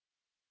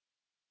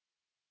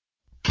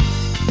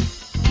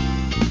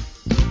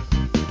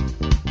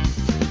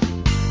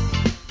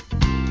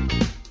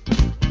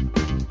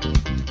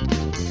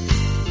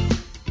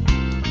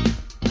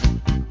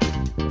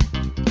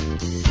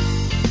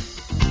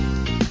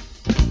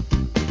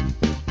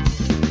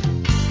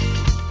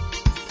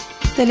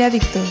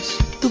Teleadictos,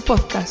 tu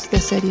podcast de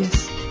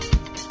series.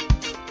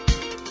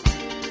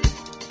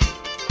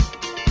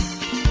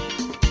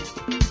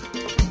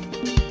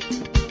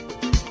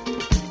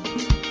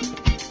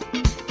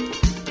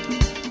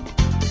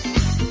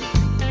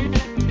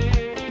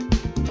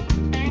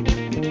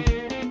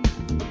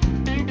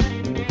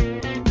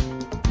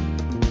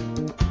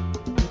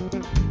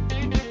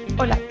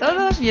 Hola a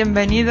todos,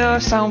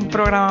 bienvenidos a un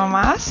programa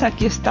más.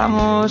 Aquí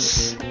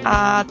estamos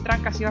a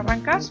trancas y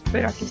barrancas,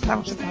 pero aquí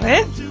estamos otra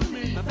vez.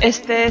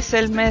 Este es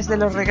el mes de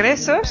los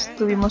regresos.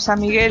 Tuvimos a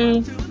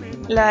Miguel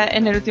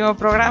en el último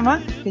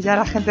programa, que ya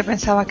la gente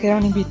pensaba que era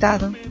un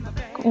invitado,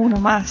 uno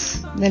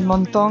más del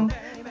montón,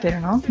 pero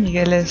no,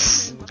 Miguel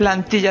es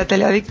plantilla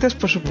Teleadictos,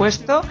 por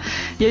supuesto,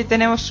 y hoy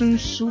tenemos un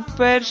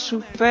súper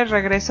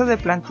regreso de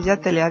plantilla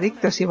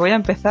Teleadictos y voy a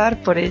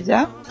empezar por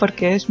ella,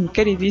 porque es mi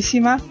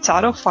queridísima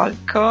Charo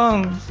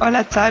Falcón.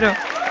 Hola, Charo.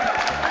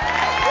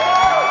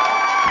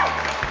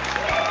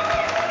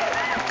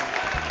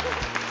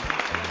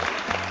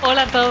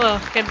 Hola a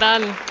todos, ¿qué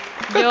tal?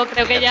 Yo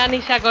creo que ya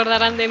ni se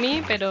acordarán de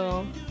mí,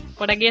 pero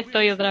por aquí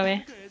estoy otra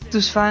vez.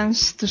 Tus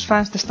fans te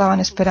estaban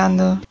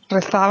esperando,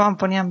 rezaban,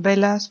 ponían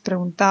velas,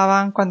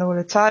 preguntaban cuándo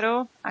vuelve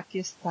Charo. Aquí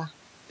está,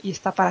 y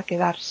está para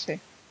quedarse.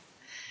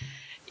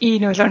 Y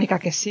no es la única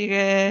que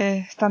sigue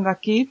estando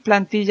aquí,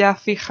 plantilla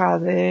fija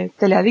de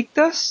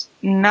Teleadictos.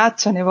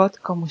 Nacho Nebot,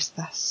 ¿cómo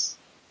estás?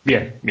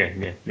 Bien.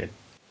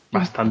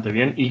 Bastante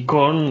bien. Y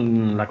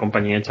con la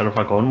compañía de Charo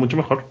Falcón, mucho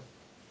mejor.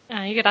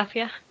 Ay,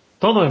 gracias.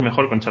 Todo es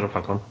mejor con Charo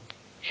Falcón.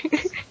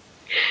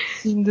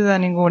 Sin duda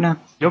ninguna.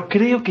 Yo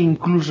creo que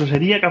incluso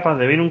sería capaz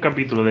de ver un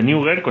capítulo de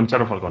New Girl con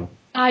Charo Falcón.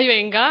 Ay,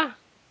 venga.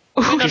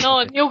 Bueno,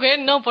 no, New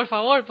Girl no, por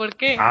favor, ¿por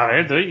qué? A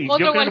ver, yo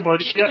creo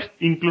que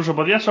incluso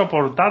podría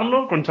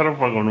soportarlo con Charo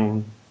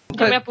Falcón.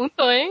 Yo me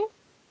apunto, ¿eh?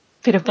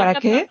 ¿Pero para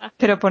qué?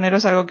 ¿Pero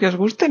poneros algo que os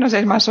guste? ¿No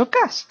seáis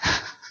masocas?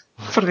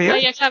 Por Dios.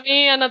 Ay, es que a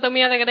mí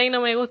Anatomía de Grey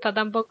no me gusta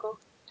tampoco.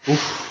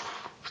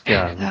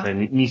 Hostia,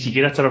 ni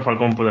siquiera Charo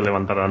Falcón puede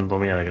levantar la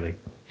Anatomía de Grey.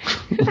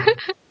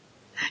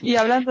 Y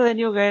hablando de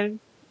New Girl,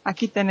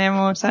 aquí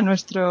tenemos a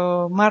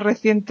nuestro más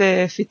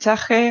reciente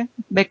fichaje,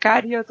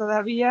 becario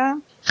todavía,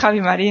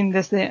 Javi Marín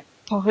desde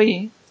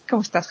Paris.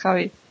 ¿Cómo estás,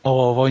 Javi?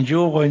 Oh,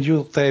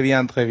 bonjour, très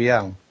bien.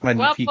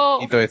 Magnifique,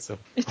 Guapo. y todo eso.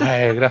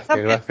 Ay, gracias.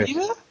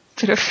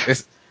 Pero...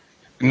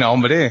 No,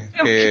 hombre,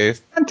 que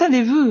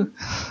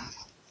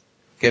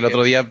el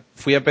otro día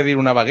fui a pedir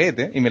una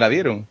baguette, y me la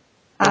dieron.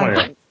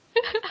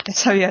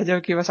 Sabía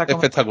yo que ibas a comer.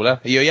 Espectacular.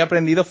 Y hoy he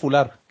aprendido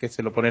fular, que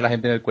se lo pone la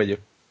gente en el cuello.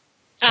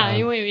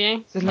 Ay, muy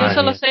bien. Yo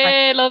solo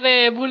sé lo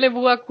de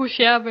voulez-vous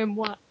accoucher avec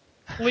moi.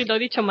 Uy, lo he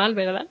dicho mal,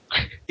 ¿verdad?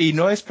 Y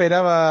no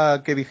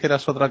esperaba que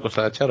dijeras otra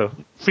cosa, Charo.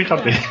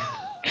 Fíjate.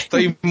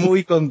 Estoy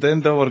muy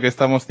contento porque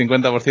estamos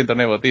 50%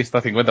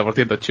 nebotista,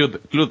 50%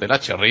 club de la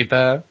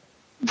chorrita.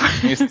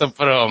 Esto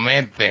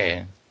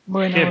promete.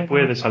 ¿Qué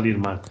puede salir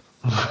mal?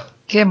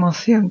 Qué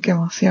emoción.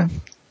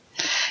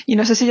 Y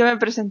no sé si yo me he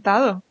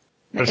presentado.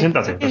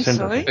 Preséntate.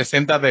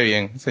 Preséntate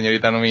bien,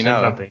 señorita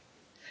nominada.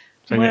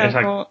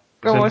 Bueno,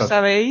 como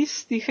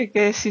sabéis, dije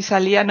que si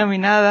salía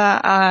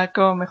nominada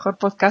como mejor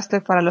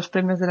podcaster para los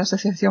premios de la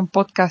Asociación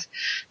Podcast...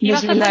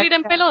 ¿Ibas a salir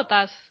en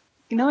pelotas?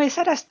 No,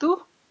 esa eras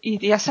tú.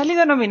 Y has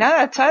salido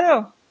nominada,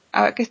 Charo.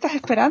 ¿Qué estás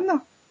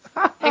esperando?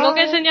 ¿Tengo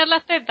que enseñar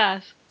las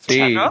tetas? Sí.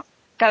 Charo,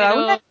 cada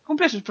una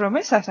cumple sus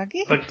promesas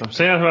aquí. Perfecto,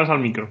 seas al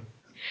micro.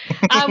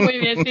 Ah, muy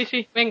bien,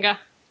 sí,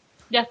 venga.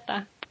 Ya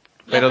está.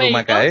 Pero tú,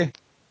 Macaé.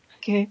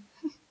 ¿Qué?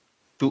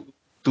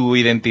 Tu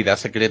identidad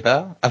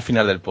secreta al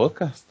final del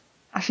podcast.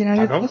 Al final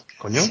del podcast.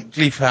 Coño.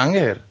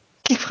 Cliffhanger.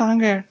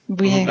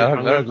 Bien.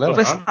 Claro.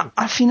 Pues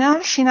al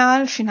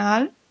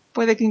final,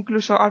 puede que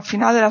incluso al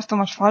final de las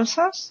tomas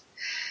falsas,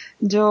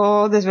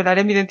 yo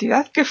desvelaré mi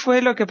identidad, que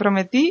fue lo que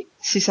prometí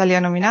si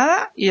salía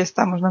nominada, y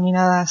estamos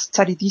nominadas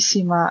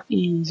Charitísima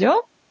y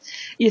yo,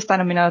 y está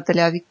nominado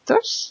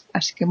Teleadictos,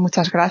 así que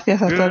muchas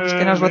gracias a todos los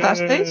que nos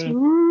votasteis.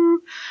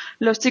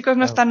 Los chicos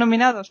no están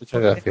nominados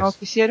porque no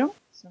quisieron.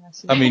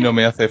 A mí no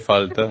me hace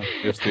falta,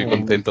 yo estoy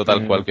contento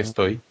tal cual que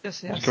estoy.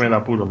 Es que me da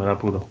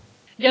apuro.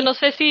 Yo no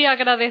sé si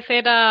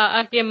agradecer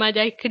a quien me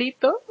haya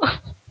inscrito.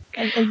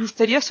 El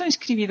misterioso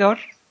inscribidor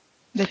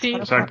de sí.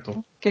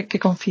 Exacto. Que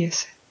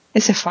confiese.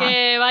 Ese fan.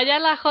 Que vaya a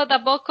la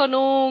JPod con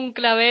un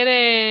clavel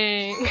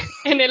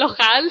en el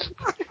ojal.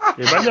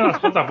 Que vaya a la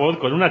JPod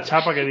con una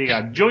chapa que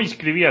diga: yo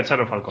inscribí a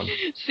Charo Falcón.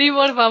 Sí,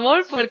 por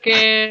favor,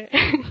 porque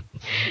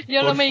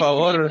yo no me he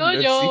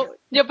inscrito.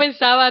 Yo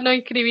pensaba no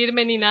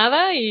inscribirme ni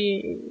nada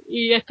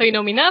y estoy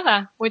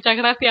nominada. Muchas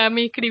gracias a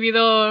mi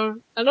inscribidor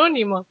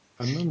anónimo.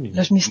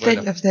 Los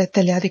misterios de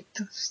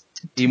Teleadictos.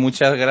 Y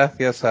muchas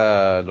gracias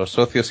a los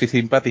socios y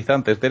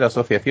simpatizantes de la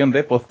Asociación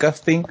de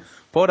Podcasting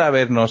por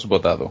habernos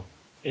votado.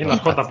 En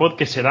las JPod,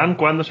 ¿que serán?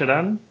 ¿Cuándo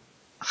serán?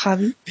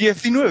 Javi.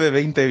 19,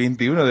 20 y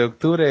 21 de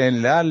octubre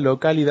en la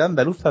localidad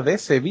andaluza de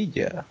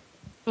Sevilla.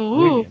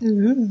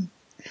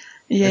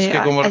 Y es que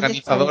como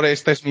organizador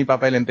este es mi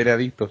papel en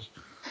Teleadictos.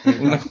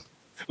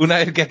 Una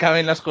vez que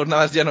acaben las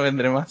jornadas ya no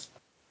vendré más.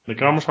 ¿De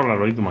qué vamos a hablar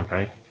hoy, tú,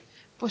 Macaé?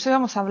 Pues hoy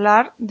vamos a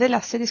hablar de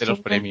las series de los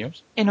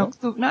premios. En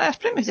octubre. No, los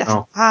premios ya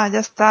está. Ah, ya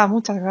está.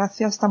 Muchas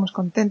gracias. Estamos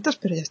contentos,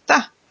 pero ya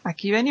está.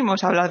 Aquí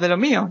venimos a hablar de lo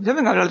mío. Yo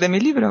vengo a hablar de mi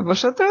libro.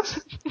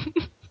 ¿Vosotros?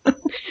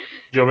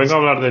 Yo vengo a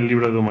hablar del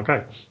libro de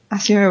Dumakai.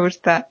 Así me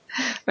gusta.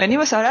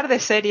 Venimos a hablar de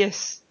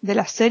series. De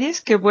las series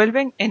que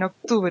vuelven en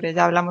octubre.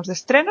 Ya hablamos de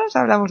estrenos.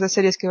 Hablamos de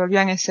series que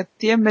volvían en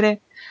septiembre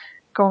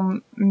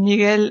con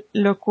Miguel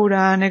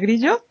Locura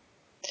Negrillo.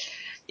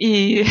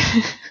 Y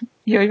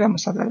hoy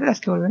vamos a hablar de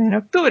las que vuelven en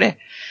octubre.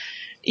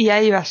 Y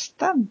hay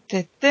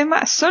bastante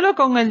tema. Solo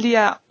con el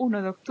día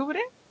 1 de octubre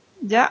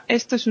ya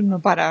esto es un no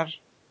parar.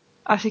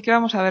 Así que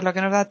vamos a ver lo que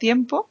nos da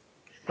tiempo.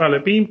 Vale,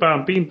 pim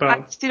pam, pim pam.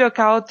 Al estilo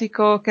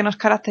caótico que nos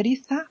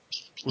caracteriza.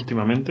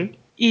 Últimamente.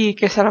 Y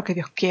que sea lo que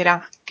Dios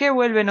quiera. ¿Qué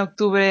vuelve en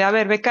octubre? A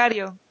ver,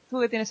 becario, tú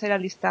que tienes ahí la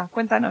lista,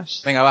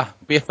 cuéntanos. Venga, va,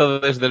 empiezo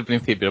desde el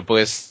principio.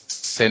 Pues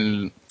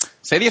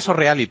series o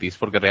realities,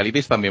 porque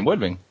realities también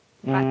vuelven.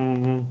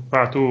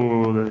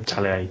 Tú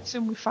échale ahí. Soy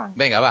muy fan.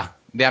 Venga, va,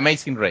 The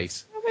Amazing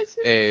Race.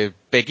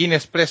 Pekín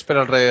Express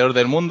pero alrededor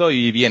del mundo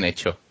y bien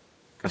hecho.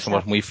 Que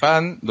somos muy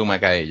fan,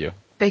 Dumaca ello.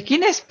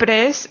 Pekín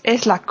Express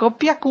es la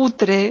copia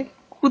cutre,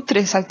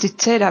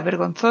 salchichera,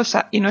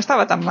 vergonzosa, y no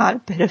estaba tan mal,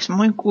 pero es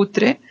muy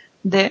cutre,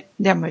 de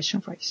The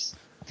Amazing Race.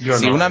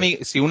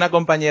 Si una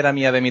compañera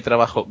mía de mi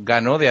trabajo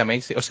ganó de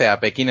Amazing, o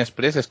sea, Pekín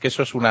Express, es que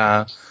eso es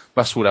una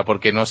basura,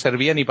 porque no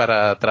servía ni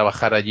para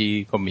trabajar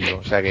allí conmigo,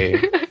 o sea que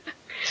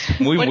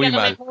muy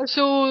mal.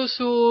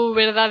 Su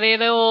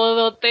verdadero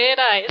dote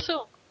era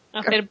eso,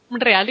 hacer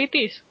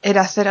realities.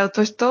 Era hacer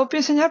autostop y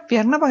enseñar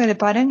pierna para que le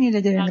paren y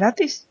le lleven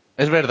gratis.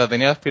 Es verdad,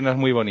 tenía las piernas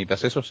muy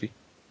bonitas, eso sí.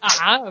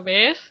 Ah,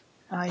 ¿ves?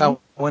 Está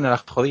buena la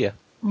jodía.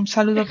 Un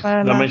saludo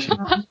para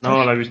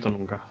No la he visto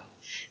nunca.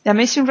 The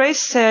Amazing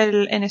Race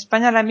en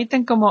España la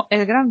emiten como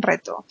El Gran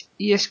Reto.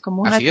 Y es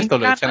como una... ¿Así esto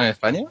lo echan en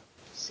España?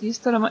 Sí,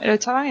 esto lo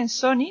echaban en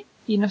Sony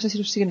y no sé si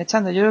lo siguen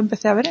echando. Yo lo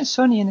empecé a ver en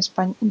Sony en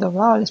español,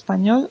 doblado al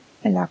español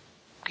en la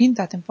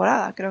 5ª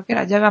temporada, creo que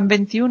era. Llevan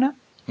 21.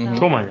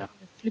 Toma ya.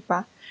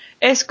 Flipa.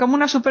 Es como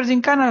una super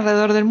gincana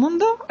alrededor del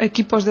mundo,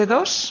 equipos de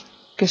 2,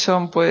 que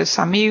son pues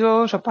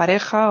amigos o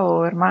pareja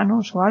o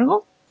hermanos o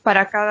algo.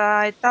 Para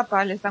cada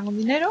etapa les dan un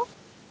dinero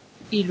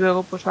y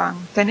luego pues van.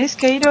 Tenéis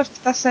que iros,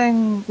 estás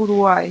en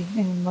Uruguay,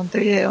 en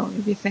Montevideo,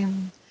 y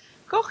dicen,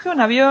 coge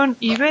un avión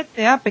y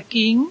vete a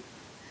Pekín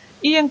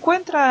y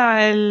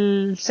encuentra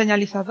el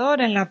señalizador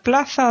en la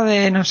plaza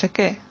de no sé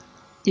qué.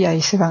 Y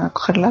ahí se van a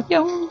coger el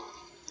avión,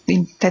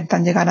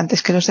 intentan llegar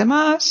antes que los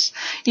demás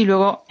y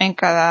luego en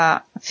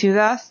cada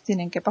ciudad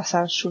tienen que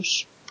pasar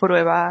sus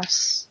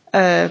pruebas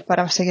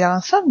para seguir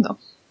avanzando.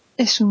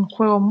 Es un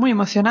juego muy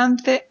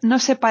emocionante, no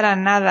se para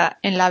nada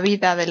en la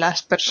vida de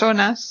las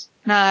personas,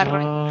 nada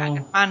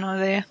hermano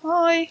de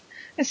 ¡ay!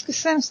 Es que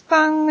se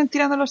están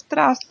tirando los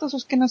trastos o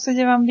es que no se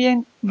llevan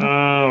bien. No.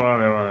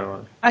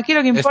 Vale. Aquí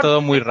lo que importa es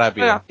todo muy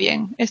rápido.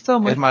 Bien. Es todo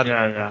muy más,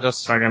 ya.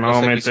 Para que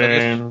no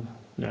meten...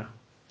 Ya.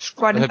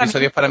 Los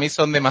episodios para mí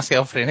son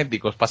demasiado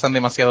frenéticos, pasan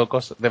demasiadas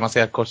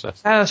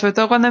cosas. Claro, sobre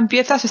todo cuando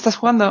empiezas, estás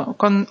jugando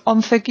con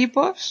 11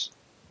 equipos,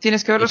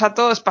 tienes que verlos a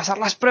todos, pasar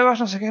las pruebas,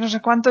 no sé qué, no sé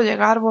cuánto,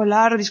 llegar,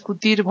 volar,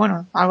 discutir,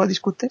 bueno, algo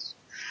discutes.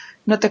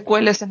 No te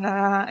cueles en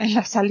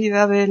la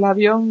salida del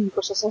avión y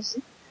cosas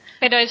así.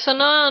 Pero eso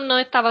no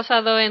está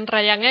basado en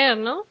Ryanair,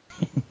 ¿no?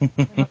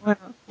 Bueno,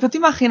 ¿tú te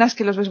imaginas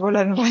que los ves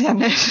volar en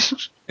Ryanair?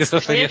 Eso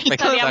sería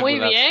espectacular. Estaría muy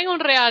bien un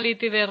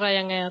reality de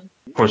Ryanair.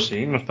 Pues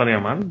sí, no estaría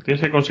mal.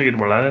 Tienes que conseguir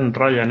volar en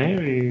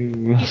Ryanair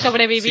y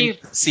sobrevivir.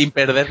 Sin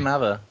perder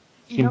nada.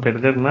 Sin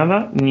perder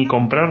nada, ni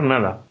comprar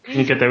nada,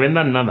 ni que te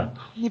vendan nada.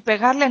 Ni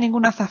pegarle a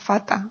ninguna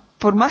azafata,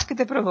 por más que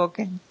te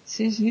provoquen.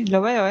 Sí,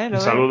 lo veo,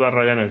 Saluda a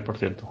Ryanair, por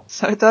cierto.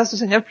 Sobre todo a su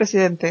señor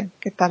presidente.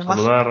 ¿Qué tal,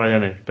 Saluda a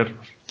Ryanair,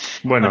 perros.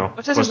 Bueno,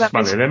 pues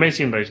vale, The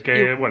Amazing Race,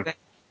 que vuelve.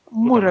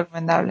 Muy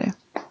recomendable.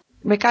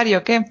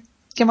 Becario,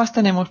 ¿qué más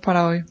tenemos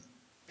para hoy?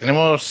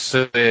 Tenemos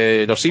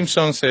Los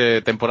Simpsons,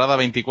 temporada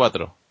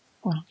 24.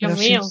 Bueno, Los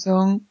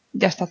Simpsons,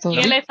 ya está todo. Y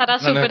él estará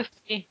súper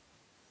feliz.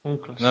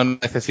 No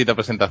necesita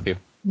presentación.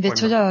 De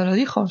hecho, ya lo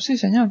dijo, sí,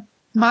 señor.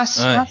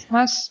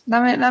 Más.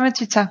 Dame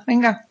chicha,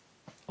 venga.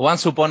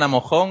 Once Upon a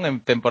Mojón en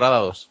temporada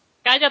 2.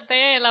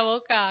 Cállate la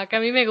boca, que a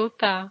mí me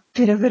gusta.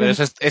 Pero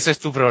ese es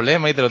tu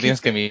problema y te lo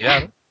tienes que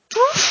mirar.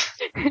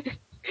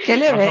 ¿Qué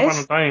le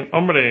ves?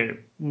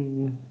 Hombre,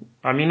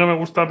 a mí no me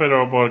gusta,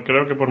 pero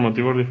creo que por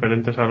motivos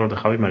diferentes a los de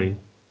Javi Marín.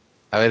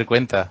 A ver,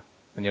 cuenta,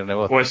 señor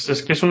Nebot. Pues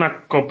es que es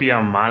una copia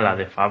mala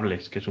de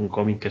Fables, que es un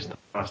cómic que está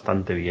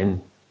bastante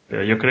bien.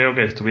 Pero yo creo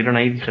que estuvieron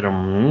ahí y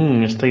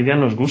dijeron, esta idea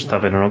nos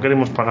gusta, pero no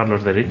queremos pagar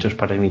los derechos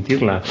para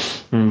emitirla.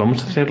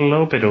 Vamos a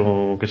hacerlo,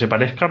 pero que se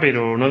parezca,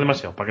 pero no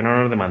demasiado, para que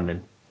no nos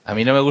demanden. A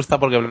mí no me gusta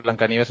porque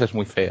Blancanieves es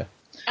muy fea.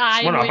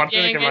 Ay, bueno, aparte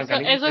bien. De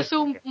que eso es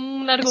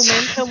un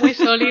argumento muy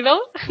sólido.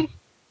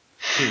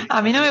 Sí,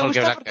 a mí no me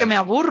gusta porque me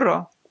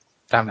aburro.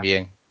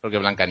 También, porque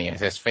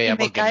Blancanieves es fea.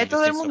 Me cae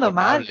todo el mundo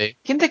mal.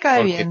 ¿Quién te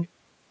cae bien?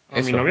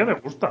 A mi novia le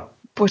gusta.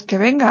 Pues que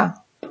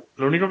venga.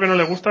 Lo único que no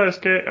le gusta es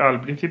que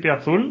al príncipe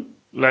azul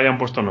le hayan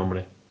puesto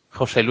nombre.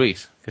 José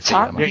Luis, que se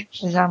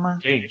llama.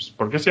 James.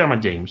 ¿Por qué se llama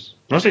James?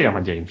 No se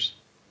llama James.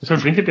 Es el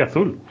príncipe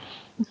azul.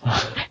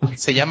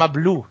 Se llama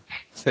Blue.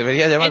 Se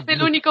debería llamar Es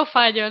el único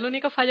fallo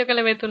que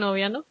le ve tu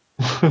novia, ¿no?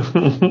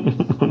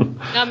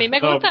 No, a mí me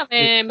gusta,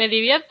 me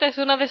divierte, es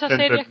una de esas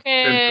series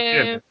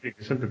que... Sí,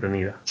 que es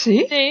entretenida.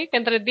 ¿Sí? Sí, que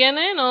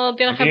entretiene, no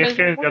tienes que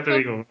pensar es que, ya te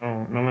digo,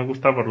 no me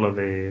gusta por lo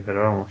de...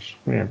 Pero vamos,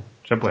 bien,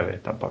 se puede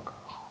tampoco.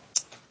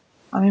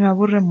 A mí me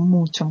aburre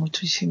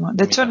muchísimo.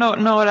 De hecho,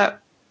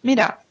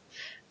 Mira,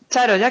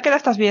 Charo, ya que la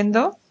estás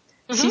viendo,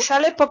 si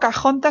sale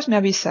Pocahontas me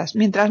avisas.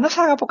 Mientras no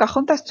salga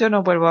Pocahontas, yo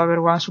no vuelvo a ver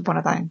Once Upon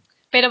a Time.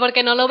 Pero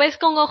porque no lo ves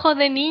con ojos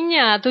de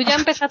niña. Tú ya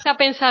empezaste a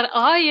pensar,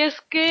 ay, es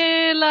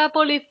que la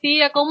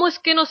policía, ¿cómo es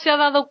que no se ha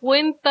dado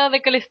cuenta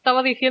de que le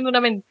estaba diciendo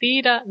una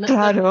mentira?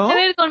 Claro. No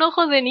ver con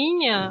ojos de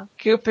niña.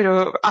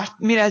 Pero,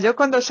 mira, yo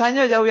con 2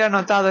 años ya hubiera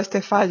notado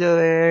este fallo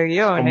de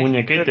guión. Con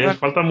muñequetes,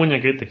 faltan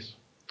muñequetes.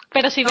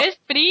 Pero si ves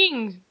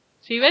Spring,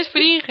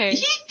 Fringe.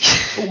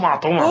 Toma.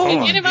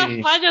 Tiene más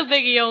fallos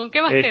de guión,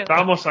 ¿qué va a hacer?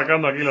 Estamos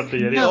sacando aquí la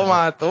artillería.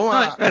 Toma.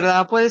 No, es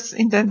verdad, puedes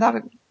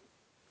intentar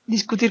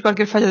discutir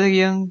cualquier fallo de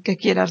guión que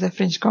quieras de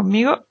Fringe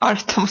conmigo. Ahora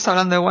estamos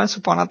hablando de Once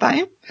Upon a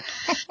Time.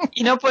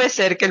 Y no puede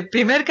ser que el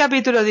primer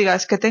capítulo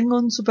digas que tengo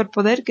un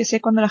superpoder que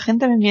sé cuando la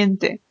gente me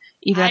miente.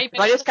 Y de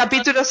varios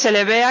capítulos se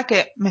le vea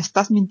que me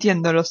estás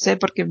mintiendo, lo sé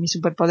porque mi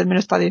superpoder me lo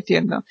está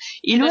diciendo.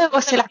 Y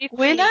luego se la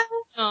cuelan.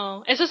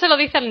 No, eso se lo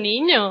dice al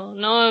niño.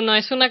 No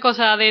es una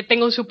cosa de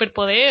tengo un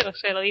superpoder.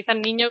 Se lo dice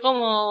al niño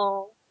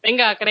como,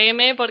 venga,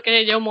 créeme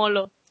porque yo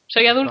molo.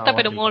 Soy adulta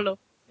pero molo.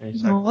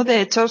 Exacto. No,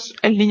 de hecho,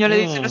 el niño le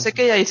dice no sé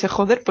qué y ella dice,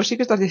 joder, pues sí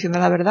que estás diciendo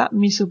la verdad.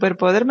 Mi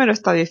superpoder me lo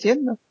está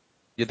diciendo.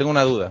 Yo tengo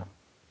una duda.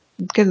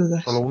 ¿Qué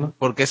dudas? ¿Solo una?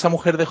 ¿Por qué esa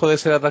mujer dejó de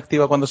ser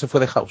atractiva cuando se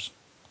fue de House?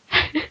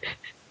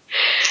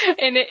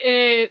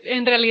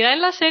 En realidad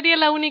en la serie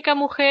la única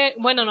mujer,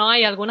 bueno, no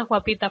hay algunas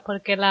guapitas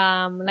porque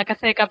la que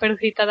hace de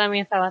Caperucita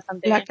también está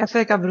bastante bien. La que hace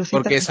de Caperucita.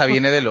 Porque esa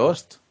viene de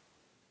Lost.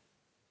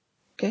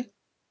 ¿Qué?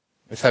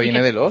 Esa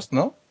viene de Lost,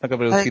 ¿no? La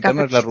Caperucita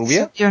no es la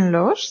rubia. ¿En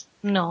Lost?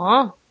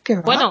 No. ¿Qué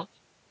va? Bueno,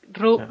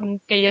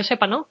 que yo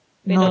sepa no.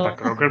 Pero... No.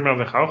 Creo que me has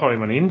dejado, Javi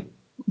Marín.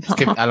 Es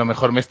que a lo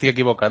mejor me estoy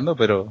equivocando,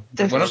 pero...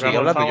 Bueno, sigue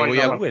hablando, yo voy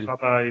a Google.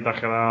 Y te has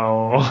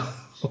quedado...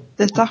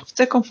 Te estás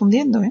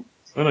confundiendo, ¿eh?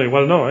 Bueno,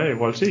 igual no,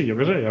 igual sí, yo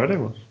qué sé, ya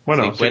veremos.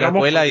 Bueno, si cuela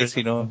porque... y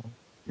si no...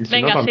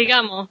 Venga,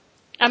 sigamos.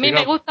 A mí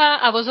me gusta,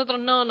 a vosotros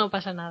no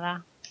pasa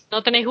nada.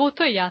 No tenéis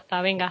gusto y ya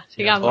está, venga,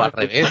 sigamos. O al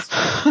revés.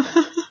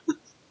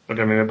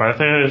 Porque a mí me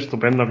parece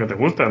estupendo que te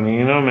guste, a mí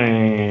no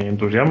me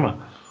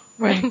entusiasma.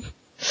 Bueno.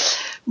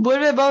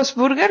 Vuelve Bob's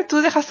Burger, ¿tú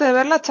dejaste de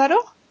verla, Charo?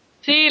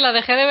 Sí, la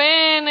dejé de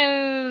ver en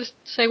el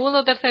segundo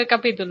o tercer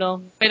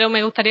capítulo, pero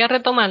me gustaría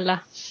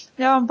retomarla.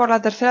 Ya van por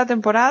la tercera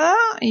temporada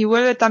y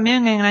vuelve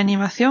también en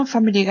animación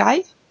Family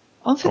Guy.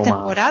 11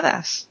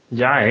 temporadas.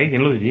 Ya,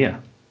 ¿quién lo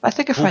diría?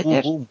 Parece que fue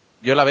ayer.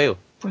 Yo la veo.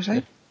 Pues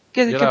ahí.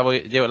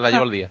 Yo la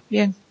llevo al día.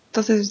 Bien,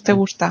 entonces te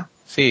gusta.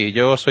 Sí,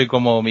 yo soy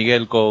como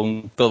Miguel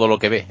con todo lo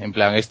que ve. En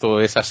plan, esto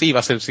es así,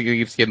 va a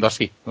seguir siendo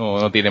así.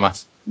 No tiene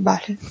más.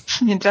 Vale.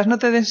 Mientras no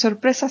te den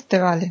sorpresas, te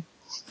vale.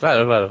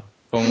 Claro.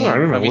 Con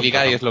Family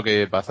Guy es lo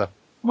que pasa.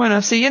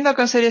 Bueno, siguiendo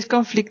con series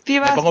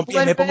conflictivas... Me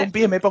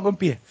pongo en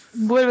pie.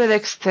 Vuelve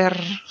Dexter.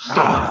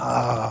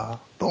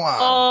 Toma.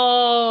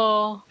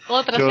 Oh,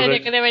 otra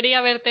serie que debería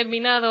haber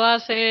terminado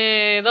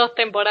hace 2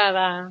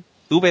 temporadas.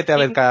 Tú vete a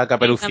ver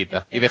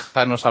Caperucita y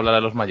déjanos hablar a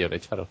los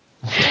mayores, Charo.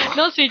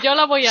 No, si yo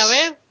la voy a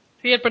ver.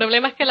 Sí, el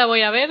problema es que la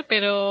voy a ver,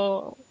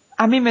 pero...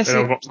 A mí me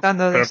sigue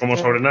gustando Pero como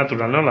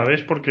Sobrenatural, ¿no? La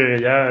ves porque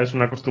ya es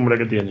una costumbre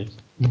que tienes.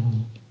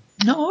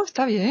 No,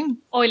 está bien.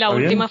 Hoy la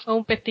última fue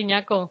un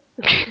pestiñaco.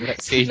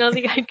 Sí. No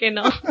digáis que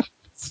no.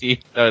 Sí,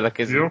 la verdad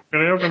que sí. Yo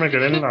creo que me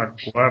quedé en la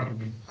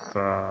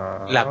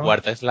cuarta. La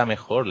cuarta es la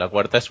mejor. La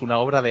cuarta es una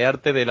obra de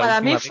arte de la Para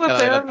última mí fue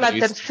década peor la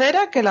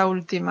tercera que la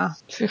última.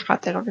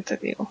 Fíjate lo que te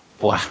digo.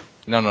 Buah.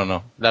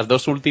 No. Las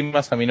 2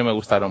 últimas a mí no me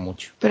gustaron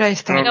mucho. Pero ahí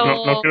está. Pero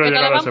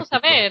la vamos a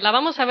ver, la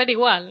vamos a ver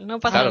igual, no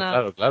pasa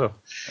nada. Claro.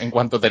 En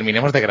cuanto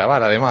terminemos de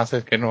grabar, además,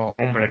 es que no...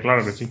 Hombre,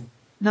 claro que sí.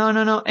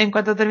 No. En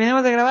cuanto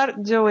terminemos de grabar,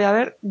 yo voy a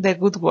ver The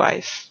Good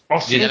Wife.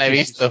 Sí, yo ya la he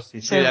visto.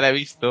 Sí. Yo ya la he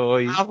visto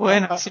hoy. Ah,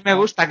 bueno, sí me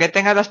gusta. Que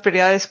tengas las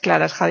prioridades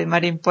claras, Javi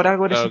Marín. Por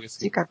algo eres una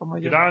chica como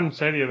yo. Gran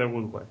serie de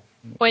Good Wife.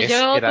 Pues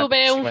yo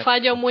tuve un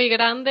fallo muy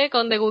grande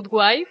con The Good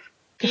Wife.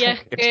 Y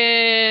es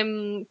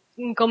que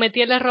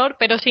cometí el error,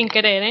 pero sin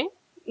querer, ¿eh?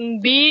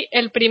 Vi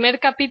el primer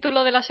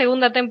capítulo de la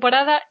segunda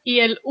temporada y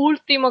el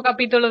último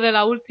capítulo de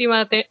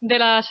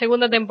la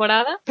segunda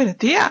temporada. Pero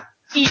tía...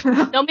 Y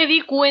no me di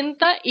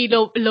cuenta, y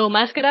lo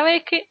más grave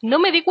es que no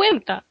me di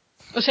cuenta.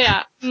 O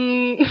sea...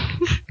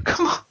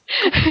 ¿Cómo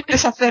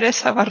puedes hacer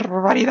esa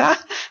barbaridad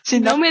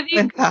sin darme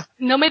cuenta?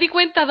 No me di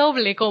cuenta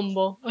doble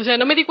combo. O sea,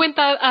 no me di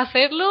cuenta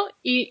hacerlo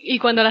y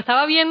cuando la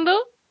estaba viendo,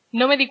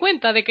 no me di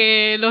cuenta de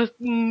que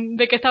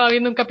estaba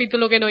viendo un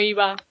capítulo que no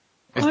iba.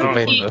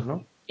 Estupendo,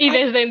 ¿no? Y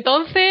desde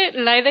entonces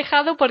la he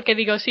dejado porque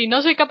digo, si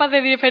no soy capaz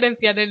de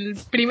diferenciar el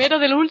primero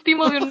del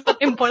último de una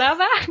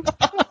temporada...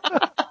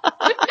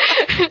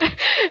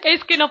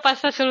 Es que no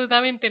pasa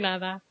absolutamente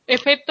nada.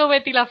 Excepto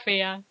Betty la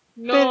Fea.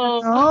 No.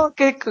 Pero no,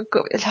 que...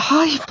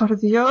 Ay, por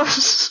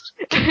Dios.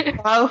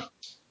 Wow.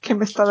 que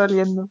me está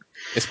doliendo.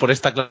 Es por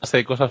esta clase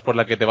de cosas por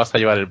la que te vas a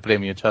llevar el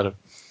premio, Charo.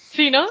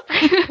 Sí, ¿no?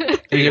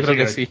 Sí, yo creo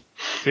que sí.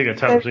 Sí, que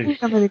Charo, sí.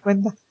 No me di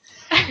cuenta.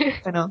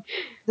 Bueno,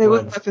 The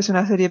Good Wife es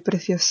una serie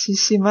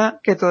preciosísima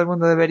que todo el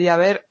mundo debería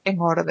ver en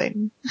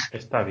orden.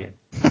 Está bien.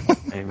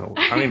 A mí me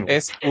gusta.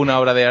 Es una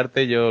obra de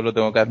arte, yo lo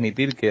tengo que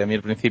admitir, que a mí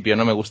al principio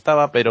no me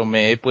gustaba, pero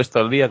me he puesto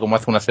al día como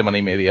hace una semana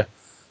y media.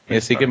 Y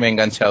así que me he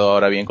enganchado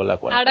ahora bien con la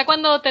cual. Ahora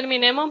cuando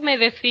terminemos me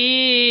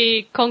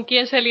decís con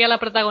quién se lía la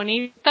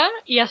protagonista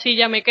y así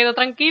ya me quedo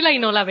tranquila y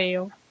no la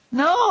veo.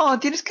 No,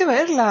 tienes que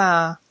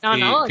verla. No, Sí,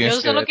 no, yo tienes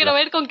que solo verla. quiero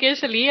ver con quién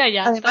se lía y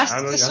ya Además, está.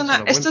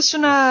 Claro, esto es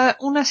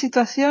una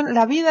situación,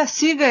 la vida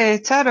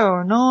sigue,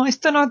 Charo, no,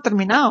 esto no ha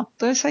terminado.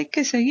 Entonces hay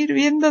que seguir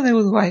viendo The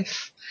Good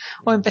Wife.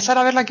 O empezar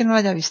a verla quien no la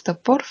haya visto,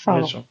 por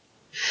favor. Eso.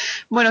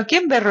 Bueno,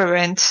 ¿quién ve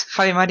Revenge?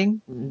 Javi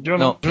Marín. Yo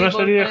no. Es una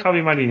serie de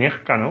Javi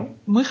Marinesca, ¿no?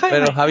 Muy Javi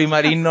Pero Marín. Javi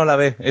Marín no la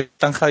ve. Es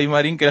tan Javi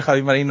Marín que el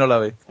Javi Marín no la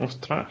ve.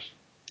 Ostras.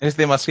 Es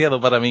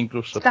demasiado para mí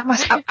incluso.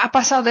 Ha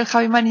pasado del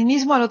Javi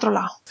Marinismo al otro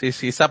lado. Sí,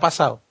 se ha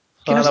pasado.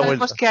 Que Ha no dado la sabemos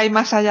vuelta. qué hay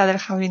más allá del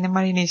Javi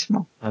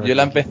Marinismo. Yo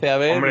la empecé a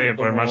ver. Hombre,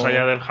 pues más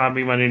allá del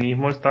Javi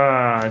Marinismo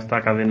está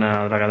esta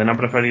cadena, la cadena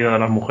preferida de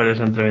las mujeres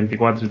entre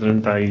 24 y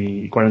 30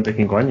 y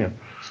 45 años.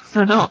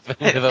 No.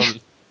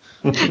 Doble.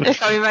 El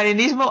Javi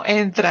Marinismo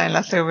entra en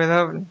la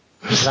CW.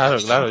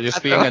 Claro, yo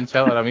estoy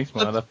enganchado ahora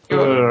mismo.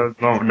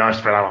 No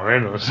esperaba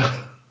menos.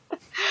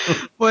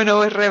 Bueno,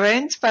 pues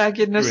Revenge, para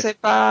quien no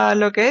sepa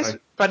lo que es,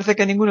 parece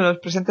que ninguno de los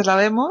presentes la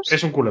vemos.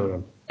 Es un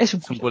culebrón. Es un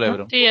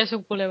culebrón. Sí, es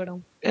un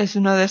culebrón. Es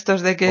uno de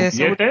estos de que...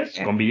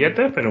 Con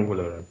billetes, pero un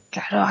culebrón.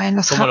 Claro, en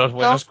los Como los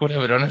buenos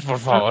culebrones, por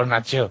favor,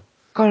 Nacho.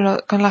 Con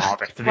la No,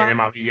 este tiene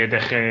más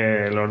billetes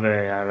que los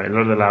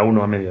de la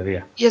 1 a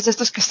mediodía. Y es de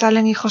estos que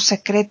salen hijos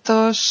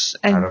secretos.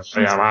 Claro,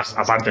 y además,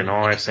 aparte,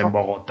 no es en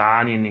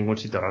Bogotá ni en ningún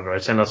sitio raro,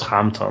 es en los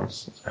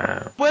Hamptons. O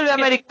sea, Vuelve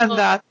American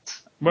Dad.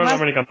 bueno,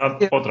 American Dad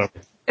otra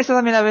vez. ¿Esta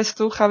también la ves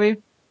tú, Javi?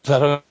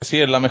 Claro que sí,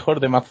 es la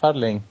mejor de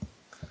McFarlane.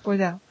 Pues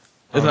ya.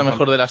 Es la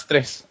mejor de las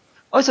 3.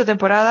 8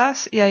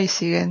 temporadas y ahí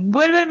siguen.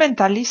 Vuelve El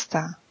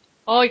Mentalista.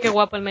 ¡Ay, qué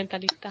guapo el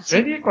mentalista!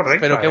 Serie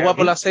correcta. Pero qué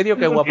guapo la serie o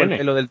qué guapo el tiene.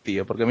 pelo del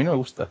tío, porque a mí no me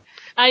gusta.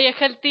 Ay, es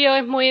que el tío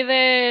es muy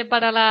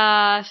para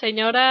las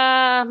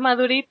señoras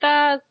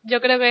maduritas,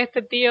 yo creo que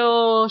este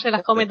tío se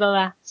las come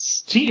todas.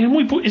 Sí,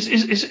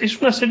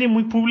 es una serie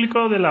muy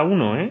público de la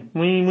 1, ¿eh?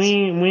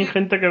 Muy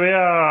gente que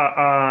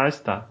vea a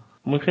esta.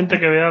 Muy gente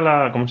que vea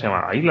la... ¿Cómo se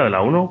llama? Ahí, la de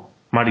la 1.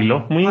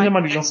 Mariló. Muy de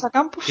Mariló.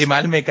 Qué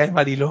mal me cae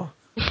Mariló.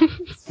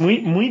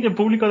 Muy de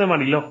público de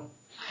Mariló.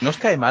 ¿No os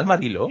cae mal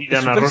Mariló? Y de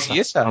Es Ana súper Rosa.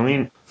 siesa. A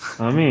mí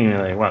me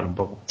da igual un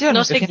poco. Yo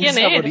no sé quién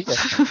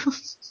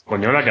es.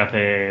 Coño, la que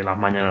hace las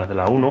mañanas de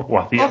la 1, o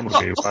hacía,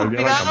 porque igual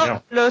ya la han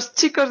cambiado. Los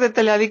chicos de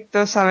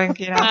Teleadictos saben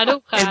quién es.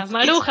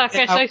 Marujas,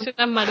 que sois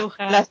unas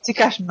marujas. Las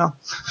chicas no.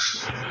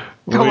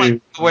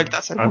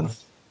 Vueltas al mundo.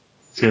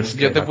 Sí, es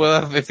Yo te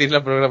puedo decir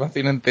la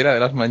programación entera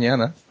de las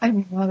mañanas. Ay,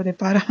 mi madre,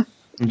 para.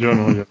 Yo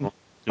no.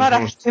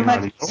 Para,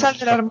 sal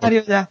del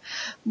armario ya.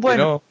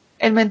 Bueno,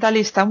 El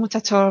Mentalista, un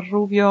muchacho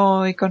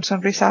rubio y con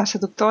sonrisa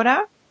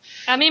seductora.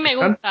 A mí me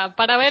gusta,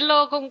 para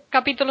verlo con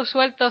capítulos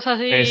sueltos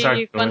así.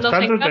 Exacto, cuando está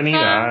se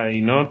entretenida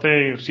y no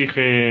te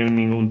exige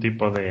ningún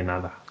tipo de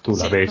nada. Tú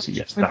la ves y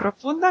ya está. Muy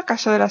profunda,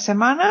 caso de la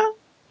semana.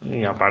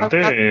 Y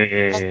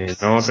aparte,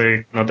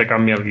 no te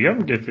cambia el guión.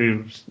 Es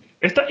decir,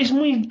 esta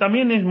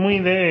también es muy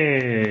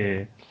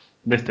de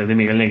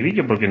Miguel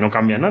Negrillo, porque no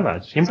cambia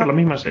nada. Siempre la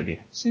misma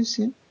serie.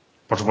 Sí.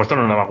 Por supuesto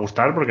no le va a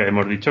gustar porque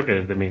hemos dicho que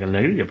es de Miguel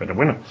Negrillo, pero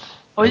bueno.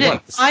 Oye,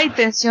 no hay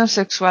tensión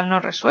sexual no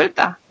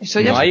resuelta. Eso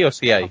ya ¿No hay o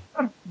sí hay?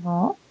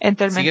 No.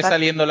 Entre el ¿Sigue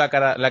saliendo la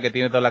que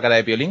tiene toda la cara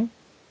de Piolín?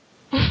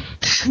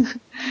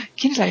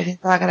 ¿Quién es la que tiene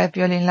toda la cara de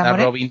Piolín? ¿La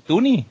Robin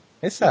Tunney?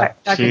 ¿Esa?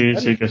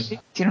 Sí que sí.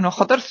 Tiene un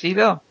ojo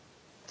torcido.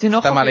 Tiene un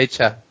ojo Está mal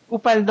hecha.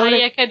 Ocupa el doble.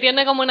 Ay, es que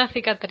tiene como una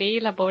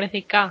cicatriz, la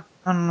pobrecita.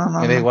 No.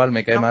 Me da igual,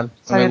 me cae mal.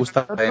 No me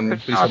gusta en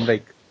Prison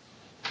Break.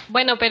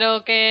 Bueno,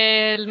 pero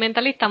que el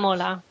mentalista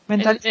mola.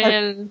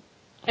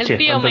 El sí,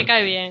 tío me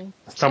cae bien.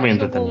 Está muy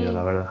entretenido,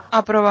 la verdad.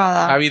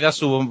 Aprobada. La vida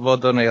su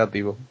voto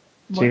negativo.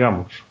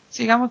 Bueno,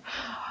 sigamos.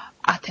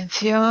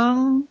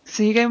 Atención,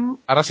 siguen.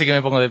 Ahora sí que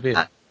me pongo de pie.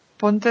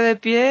 Ponte de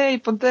pie y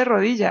ponte de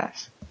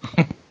rodillas.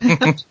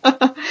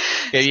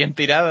 Qué bien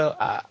tirado.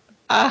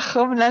 A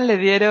Homeland le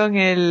dieron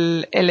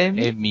el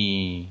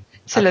Emmy.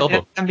 Se lo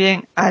dieron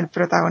también al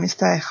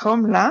protagonista de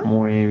Homeland.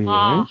 Muy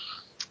bien.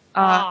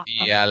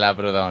 Y a la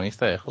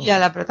protagonista de Homeland. Y a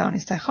la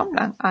protagonista de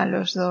Homeland. A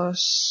los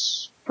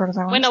dos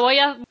protagonistas. Bueno,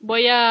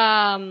 voy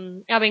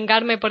a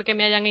vengarme porque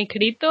me hayan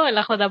inscrito en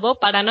la JPO.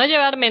 Para no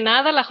llevarme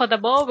nada en la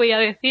JPO voy a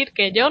decir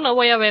que yo no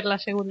voy a ver la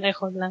segunda de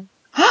Homeland.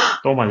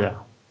 Toma ya.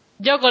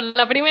 Yo con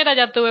la primera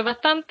ya tuve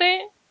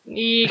bastante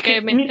y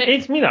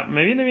mira,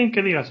 me viene bien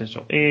que digas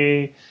eso.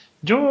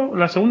 Yo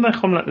la segunda de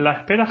Homeland la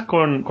esperas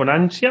con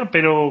ansia,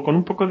 pero con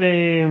un poco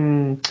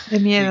de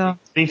miedo.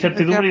 De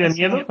incertidumbre y de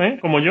miedo,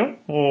 como yo,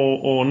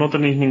 o no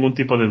tenéis ningún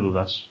tipo de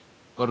dudas.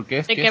 Porque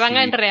es de que van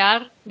a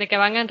enrear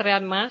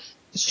más.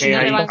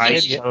 Ahí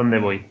es a donde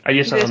voy.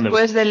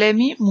 Después del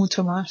Emmy,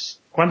 mucho más.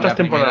 ¿Cuántas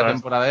temporadas? La primera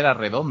temporada era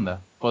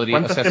redonda.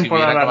 ¿Cuántas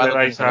temporadas le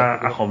dais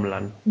a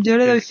Homeland? Yo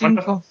le doy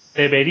 5.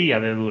 Debería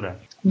de durar.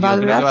 Yo creo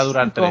que va a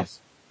durar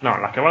 3. No,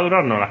 las que va a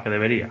durar no, las que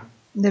debería.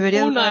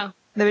 Debería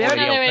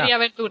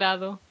haber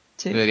durado.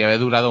 Sí. Debería haber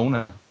durado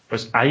una.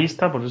 Pues ahí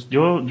está, pues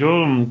yo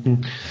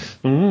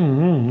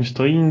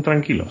estoy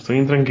intranquilo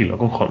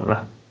con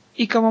Homeland.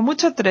 Y como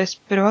mucho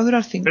 3, pero va a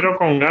durar 5. Pero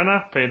con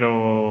ganas,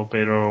 pero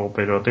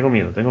tengo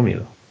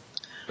miedo.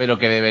 Pero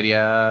que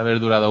debería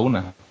haber durado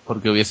una,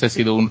 porque hubiese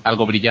sido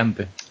algo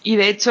brillante. Y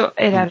de hecho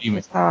era lo que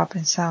estaba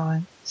pensado,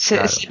 ¿eh?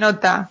 Se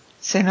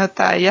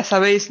nota, ya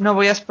sabéis, no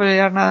voy a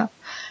spoilear nada,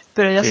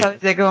 pero ya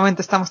sabéis de qué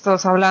momento estamos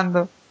todos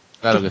hablando.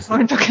 Claro que sí. Un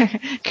momento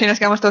que nos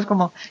quedamos todos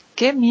como,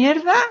 ¿qué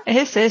mierda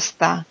es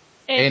esta?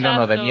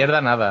 No, de mierda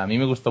nada. A mí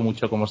me gustó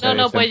mucho cómo se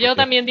No, pues yo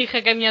también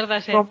dije que mierda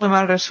es esto. Muy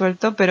mal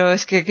resuelto, pero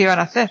es que ¿qué iban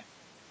a hacer?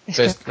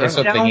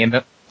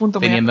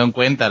 Teniendo en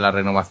cuenta la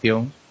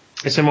renovación.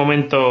 Ese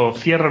momento,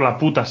 cierra la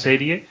puta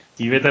serie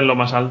y vete en lo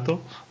más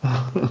alto.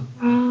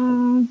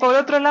 Por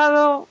otro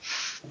lado,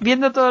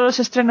 viendo todos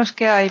los estrenos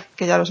que hay,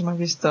 que ya los hemos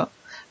visto,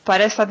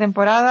 para esta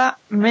temporada,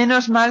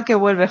 menos mal que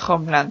vuelve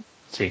Homeland.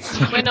 Sí.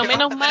 Bueno,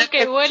 menos mal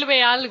que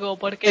vuelve algo,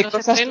 porque los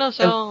estrenos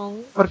son...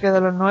 Porque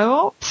de lo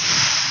nuevo...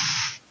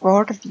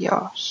 Por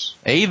Dios.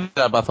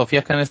 Para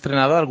Sofías que han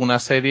estrenado alguna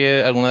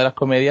de las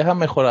comedias han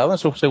mejorado en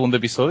su segundo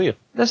episodio.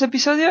 2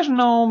 episodios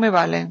no me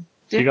valen.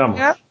 Sigamos.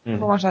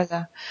 Vamos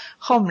allá.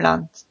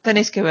 Homeland,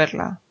 tenéis que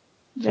verla.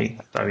 Sí,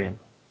 está bien.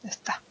 Ya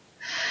está.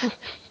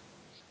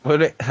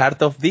 Vuelve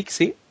Heart of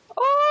Dixie.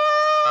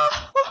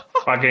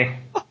 ¿Para qué?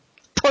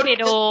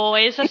 Pero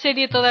esa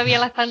serie todavía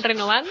la están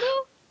renovando.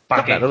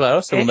 ¿Para qué?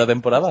 Claro, segunda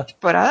temporada.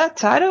 Temporada,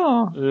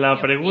 Charo. La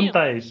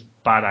pregunta es,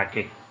 ¿para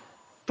qué?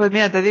 Pues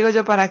mira, te digo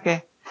yo para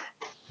qué.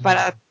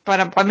 Para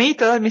mí y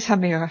todos mis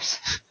amigos.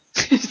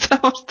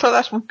 Estamos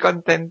todas muy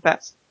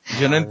contentas.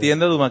 Yo no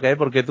entiendo, Dumacay,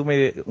 por qué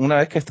una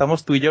vez que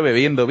estamos tú y yo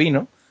bebiendo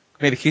vino,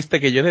 me dijiste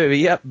que yo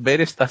debía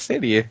ver esta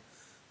serie.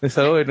 Es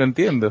algo que no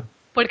entiendo.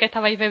 ¿Por qué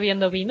estabais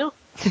bebiendo vino?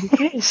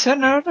 ¿Qué? Eso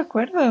no lo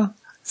recuerdo.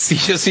 Sí,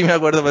 yo sí me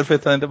acuerdo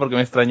perfectamente porque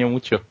me extrañó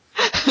mucho.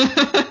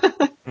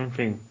 En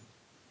fin.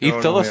 Y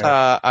todos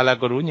a La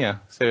Coruña.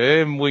 Se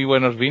beben muy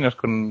buenos vinos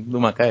con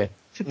Dumacay.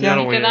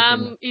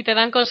 Y te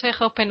dan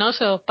consejos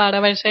penosos para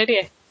ver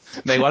series.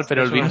 Da igual,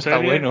 pero el vino está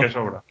bueno.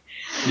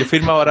 Yo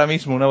firmo ahora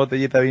mismo una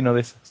botellita de vino de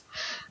esas.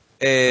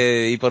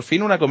 Y por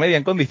fin una comedia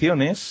en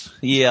condiciones.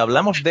 Y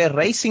hablamos de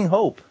Raising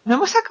Hope. No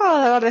hemos acabado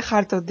de hablar de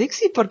Heart of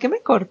Dixie. ¿Por qué me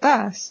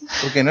cortas?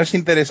 Porque no es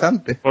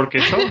interesante. Porque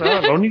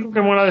sobra. Lo único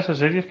que mola de esa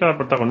serie es que la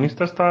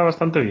protagonista está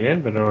bastante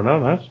bien, pero nada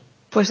más.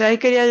 Pues ahí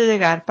quería yo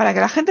llegar. Para que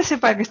la gente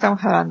sepa de qué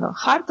estamos hablando.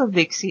 Heart of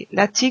Dixie.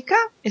 La chica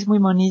es muy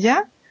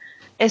monilla.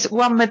 Es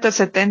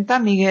 1,70 m,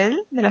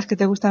 Miguel, de las que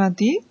te gustan a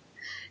ti.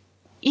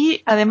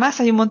 Y además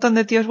hay un montón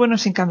de tíos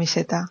buenos sin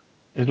camiseta.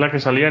 Es la que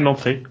salía en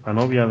OC, la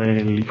novia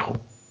del hijo.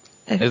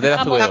 ¿Es de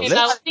la CW?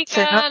 La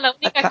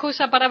única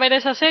excusa para ver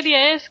esa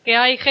serie es que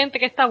hay gente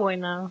que está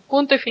buena.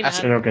 Punto y final.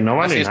 Pero que no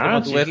vale así nada. Es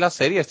como tú ves las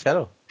series,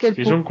 claro.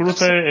 Si es un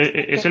cruce,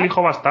 es el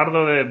hijo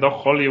bastardo de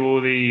Doc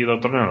Hollywood y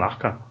Doctor en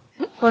Alaska.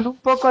 Con un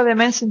poco de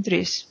Men's in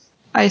Trees.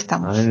 Ahí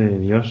estamos. Madre de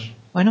Dios.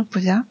 Bueno,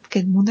 pues ya, que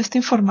el mundo esté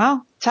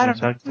informado. Charo,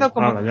 exacto.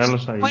 No Ya lo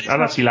sabéis.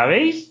 Ahora, si la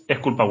veis, es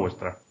culpa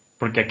vuestra.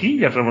 Porque aquí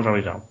ya os hemos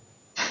avisado.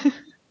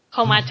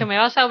 Jo, macho, me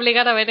vas a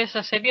obligar a ver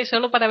esa serie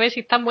solo para ver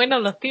si están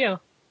buenos los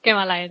tíos. Qué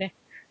mala eres.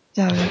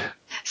 Ya ves.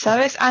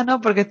 ¿Sabes? Ah, no,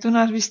 porque tú no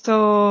has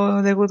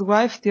visto The Good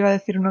Wife. Te iba a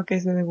decir uno que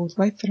es de The Good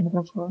Wife,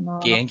 pero no.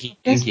 ¿Quién?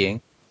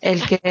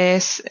 El que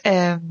es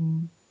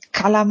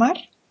Calamar.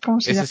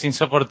 ¿Cómo se llama? Ese es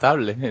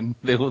insoportable.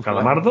 The Good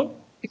 ¿Calamardo?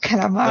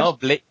 Calamar. No,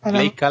 Blake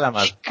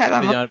Calamar.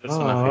 Calamar. Se llama el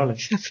personaje. Vale.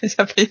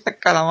 Se apellida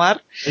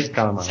Calamar.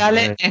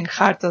 Sale en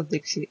Heart of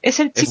Dixie. Es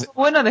el chico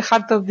bueno de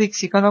Heart of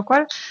Dixie, con lo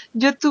cual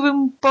yo tuve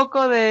un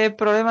poco de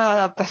problema de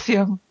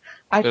adaptación.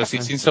 Pero sí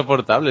es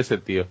insoportable ese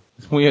tío.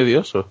 Es muy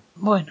odioso.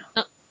 Bueno.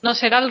 No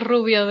será el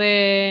rubio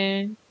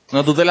de...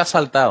 No, tú te la has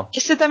saltado.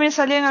 Este también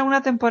salía en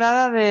alguna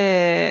temporada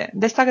de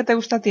esta que te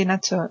gusta a ti,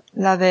 Nacho.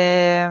 La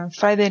de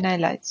Friday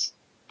Night Lights.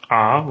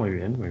 Ah, muy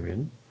bien, muy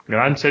bien.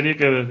 Gran serie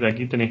que desde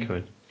aquí tenéis que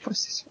ver.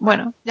 Pues eso.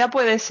 Bueno, ya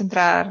puedes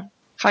entrar,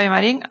 Javi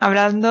Marín,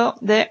 hablando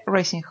de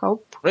Raising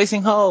Hope.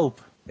 Raising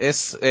Hope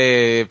es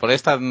por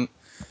esta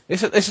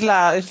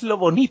es lo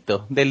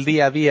bonito del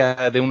día a día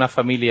de una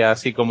familia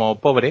así como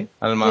pobre,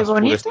 al más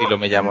puro estilo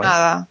me llamo.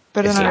 Nada,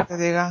 perdona que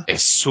te diga.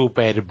 Es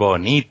súper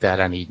bonita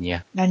la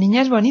niña. La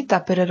niña es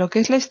bonita, pero lo que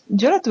es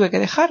yo la tuve que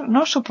dejar,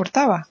 no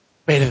soportaba.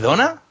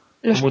 ¿Perdona?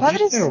 Los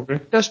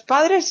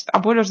padres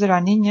abuelos de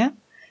la niña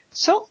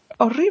son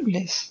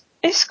horribles.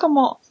 Es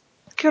como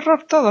qué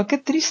horror todo, qué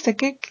triste,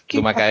 qué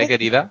 ¿Tú me caes,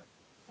 querida?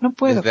 No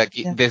puedo.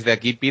 Desde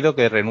aquí pido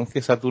que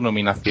renuncies a tu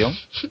nominación.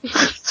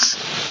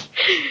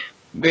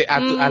 A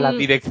la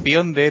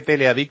dirección de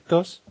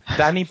Teleadictos.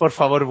 Dani, por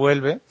favor,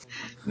 vuelve.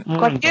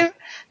 Cualquier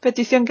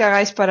petición que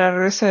hagáis para el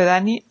regreso de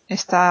Dani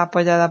está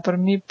apoyada por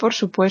mí, por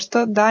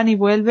supuesto. Dani,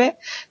 vuelve.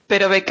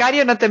 Pero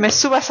becario, no te me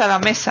subas a la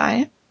mesa,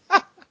 ¿eh?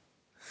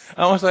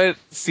 Vamos a ver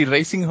si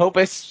Raising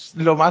Hope es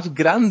lo más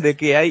grande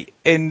que hay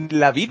en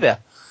la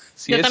vida. O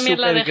Sí, yo es también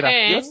la súper dejé,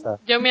 graciosa.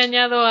 Yo me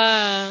añado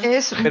a...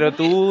 Pero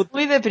tú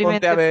muy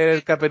deprimente. ponte a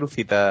ver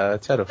Caperucita,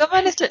 Charo.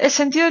 Toman el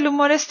sentido del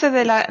humor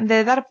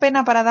de dar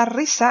pena para dar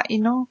risa y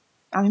no...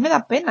 A mí me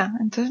da pena,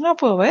 entonces no la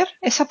puedo ver.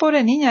 Esa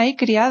pobre niña ahí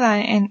criada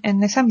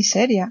en esa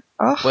miseria.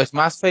 ¡Oh! Pues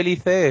más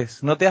feliz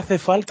es. No te hace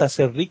falta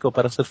ser rico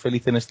para ser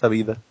feliz en esta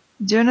vida.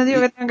 Yo no digo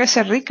que tenga que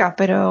ser rica,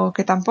 pero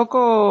que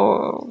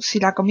tampoco, si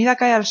la comida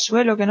cae al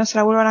suelo, que no se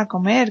la vuelvan a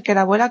comer, que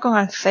la abuela con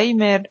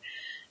Alzheimer...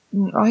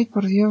 Ay,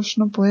 por Dios,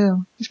 no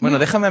puedo. Bueno,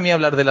 déjame a mí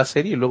hablar de la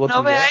serie y luego No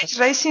tú ya... veáis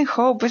Raising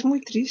Hope, es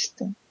muy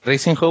triste.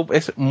 Raising Hope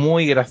es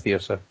muy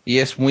graciosa y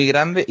es muy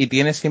grande y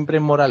tiene siempre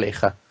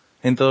moraleja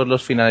en todos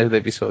los finales de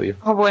episodio.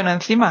 Oh, bueno,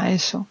 encima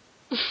eso.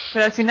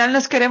 Pero al final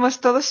nos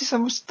queremos todos y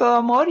somos todo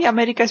amor y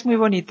América es muy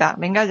bonita.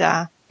 Venga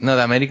ya. No,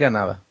 de América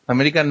nada.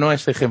 América no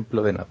es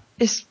ejemplo de nada.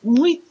 Es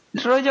muy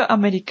rollo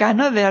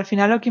americano de al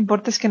final lo que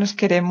importa es que nos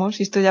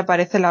queremos y esto ya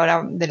parece la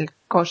hora del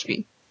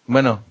Cosby.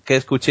 Bueno, que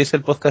escuchéis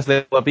el podcast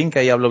de Guapín, que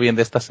ahí hablo bien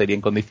de esta serie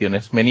en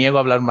condiciones. Me niego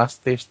a hablar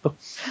más de esto.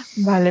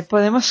 Vale,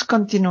 podemos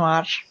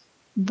continuar.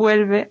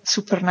 Vuelve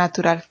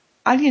Supernatural.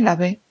 ¿Alguien la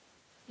ve?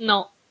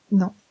 No.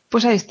 No.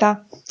 Pues ahí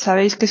está.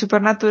 Sabéis que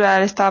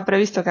Supernatural estaba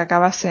previsto que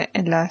acabase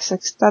en la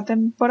 6ª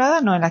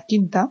temporada, no en la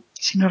 5ª,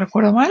 si no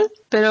recuerdo mal.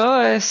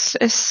 Pero es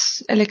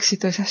el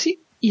éxito es así.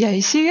 Y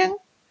ahí siguen.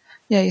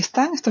 Y ahí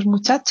están estos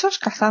muchachos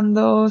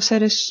cazando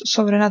seres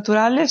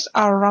sobrenaturales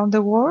around the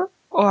world.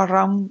 O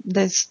around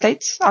the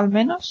States, al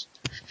menos.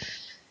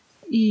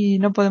 Y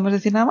no podemos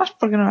decir nada más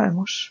porque no la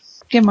vemos.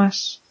 ¿Qué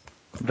más?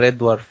 Red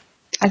Dwarf.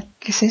 Ay,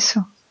 ¿qué es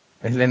eso?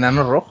 ¿Es el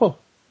enano rojo?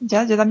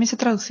 Ya, yo también sé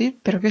traducir,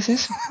 pero ¿qué es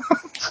eso?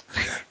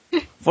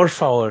 Por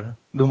favor,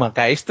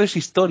 Dumaka, esto es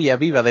historia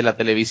viva de la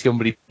televisión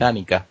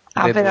británica.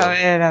 Red Pero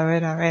Dwarf.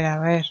 a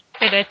ver.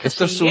 Pero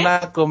Esto es sigue.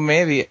 una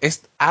comedia.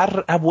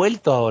 Ha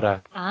vuelto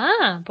ahora.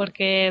 Ah,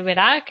 porque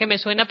verás que me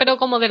suena pero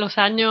como de los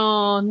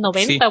años 90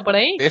 Sí, o por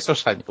ahí. de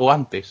esos años, o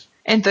antes.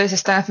 Entonces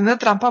están haciendo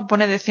trampa,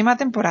 pone 10ª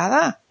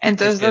temporada.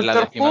 Entonces, Es que es la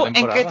Doctor 10ª Who, ¿en qué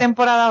temporada.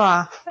 temporada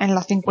va? ¿En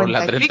la 50 Por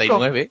la y pico?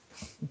 39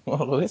 o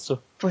algo de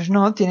eso. Pues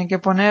no, tienen que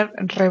poner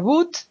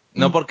reboot.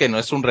 No, porque no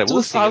es un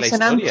reboot, sigue la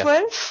historia.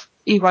 2012,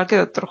 igual que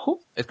Doctor Who.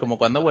 Es como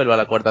cuando vuelve a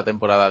la 4ª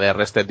temporada de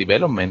Arrested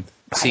Development.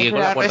 Sigue pero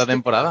con la 4ª Arrested-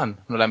 temporada,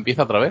 no la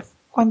empieza otra vez.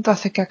 ¿Cuánto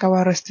hace que acaba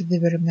Arrested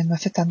Development? ¿No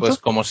hace tanto? Pues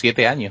como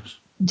 7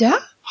 años. ¿Ya?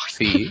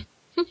 Sí.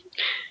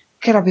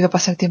 Qué rápido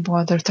pasa el tiempo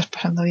cuando te lo estás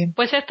pasando bien.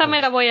 Pues esta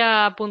me la voy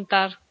a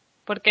apuntar.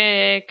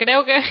 Porque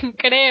creo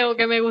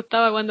que me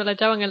gustaba cuando la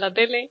echaban en la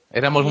tele.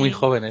 Éramos muy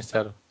jóvenes,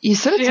 Charo. ¿Y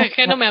eso lo Sí, echan es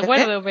que en no la me tele?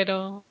 acuerdo,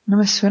 pero... No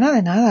me suena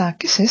de nada.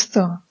 ¿Qué es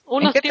esto?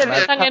 Unos ¿En qué tíos tele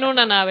están está? en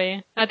una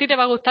nave. A ti te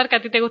va a gustar, que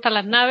a ti te gustan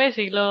las naves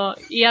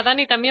y a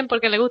Dani también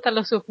porque le gustan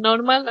los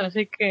subnormal,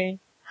 así que...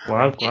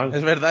 ¿Cuál?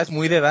 Es verdad, es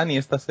muy de Dani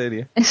esta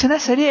serie. Es una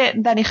serie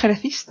Dani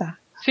Jerecista.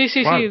 Sí,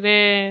 ¿Cuál?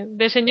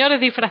 de señores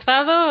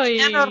disfrazados y...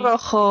 Llano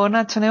rojo,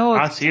 Nacho Nebot.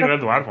 Ah, sí, Red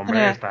Dwarf,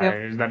 hombre, esta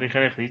es Dani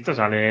Genegista,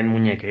 salen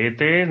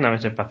muñequetes,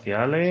 naves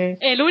espaciales.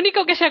 El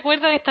único que se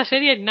acuerda de esta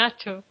serie es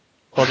Nacho.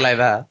 Por la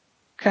edad.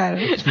 Claro.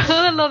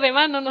 Todos los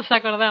demás no nos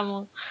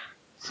acordamos.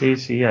 Sí,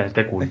 es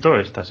de culto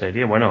esta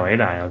serie. Bueno,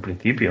 era al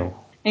principio.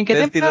 ¿En qué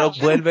 30 temporada?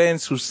 Rock vuelve en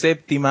su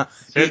séptima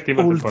y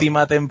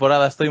última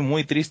temporada. Estoy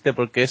muy triste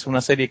porque es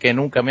una serie que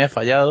nunca me ha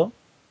fallado.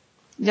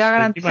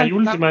 Ya Última y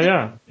última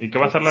ya. ¿Y qué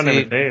va a hacer la Sí.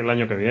 NBC el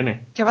año que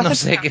viene? ¿Qué va a No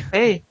hacer? sé qué.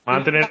 Hey.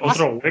 Van a tener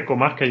otro hueco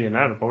más que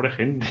llenar, pobre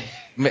gente.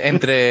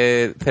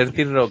 Entre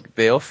 30 Rock,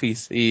 The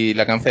Office y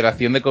la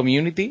cancelación de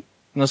Community,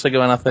 no sé qué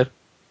van a hacer.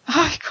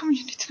 Ay,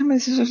 Community, no me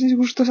des esos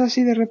disgustos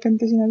así de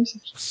repente sin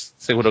avisar. Pues,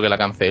 seguro que la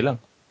cancelan.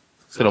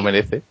 Se lo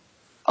merece.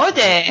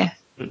 Oye,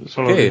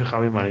 Solo ¿Qué? dice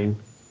Javi Marín.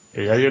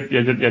 Que ya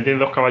tiene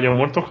 2 caballos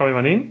muertos, Javi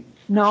Marín.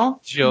 no.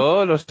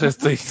 Yo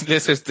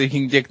les estoy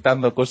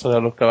inyectando cosas a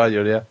los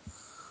caballos ya.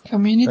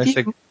 Community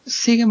Ese-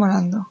 sigue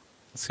molando.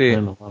 Sí,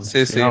 Bueno, vale,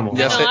 sí. sigamos.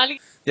 Ya, Bueno,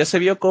 alguien- ya se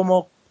vio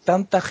cómo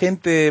tanta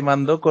gente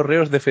mandó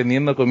correos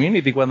defendiendo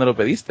Community cuando lo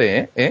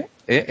pediste, ¿eh?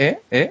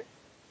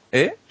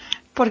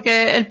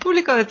 Porque el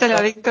público de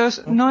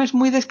Teleadictos no es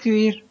muy de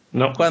escribir,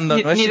 No, Cuando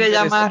ni, no es ni de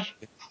interesante. llamar.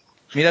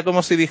 Mira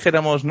como si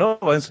dijéramos, no,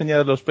 va a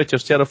enseñar los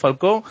pechos Charo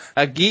Falcón,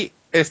 aquí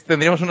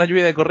tendríamos una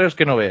lluvia de correos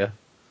que no veas.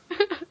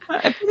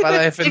 El público Para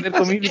de defender Teleadictos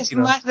Community, es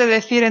no. más de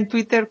decir en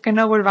Twitter que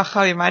no vuelva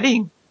Javi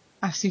Marín.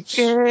 Así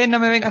que no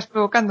me vengas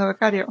provocando,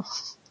 becario.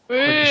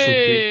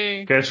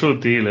 qué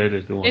sutil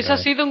eres tú. Eso ha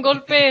sido un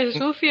golpe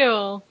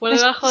sucio por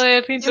debajo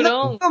del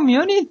cinturón.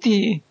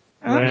 Community.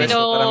 ¿Ah? Bueno, para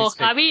Pero mí sí.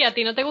 Javi, ¿a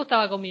ti no te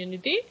gustaba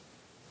Community?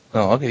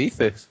 No, ¿qué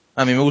dices?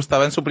 A mí me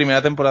gustaba en su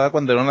primera temporada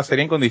cuando era una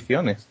serie en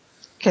condiciones.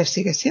 Que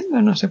sigue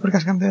siendo, no sé por qué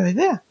has cambiado de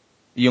idea.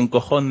 Y un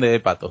cojón de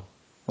pato,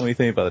 como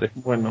dice mi padre.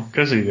 Bueno,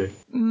 ¿qué sigue?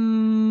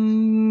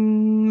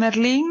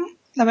 Merlín,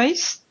 ¿la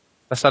veis?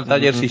 La salta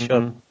Jersey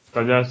Shore.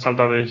 Ya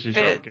salta de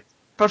Shishor, que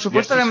Por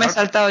supuesto Jersey que me he Shore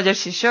saltado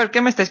Jersey Shore.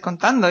 ¿Qué me estáis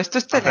contando? Esto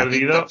es ha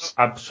perdido Teleadictos.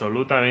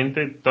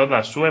 absolutamente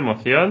toda su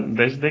emoción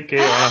desde que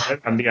van a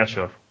hacer Candia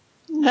Shore.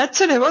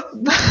 Nacho Nebot.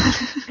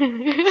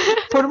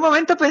 Por un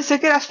momento pensé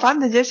que eras fan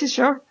de Jersey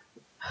Shore.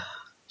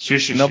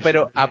 Sí. No,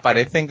 pero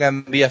aparece en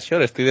Candia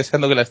Shore. Estoy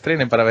deseando que la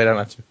estrenen para ver a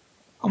Nacho.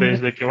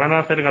 desde que van a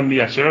hacer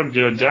Gandía Shore,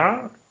 yo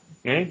ya,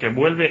 que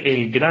vuelve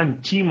el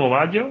gran Chimo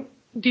Bayo.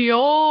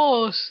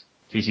 ¡Dios!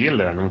 Sí, el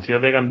del anuncio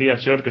de Gandía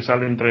Shore que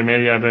sale entre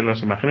medias de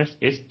las imágenes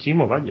es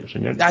Chimo Bayo,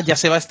 señor. Ah, ¿ya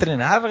se va a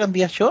estrenar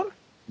Gandía Shore?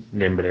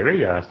 En breve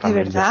ya está. ¿De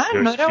verdad?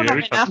 ¿No era una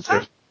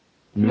amenaza?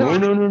 No.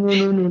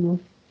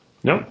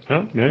 No.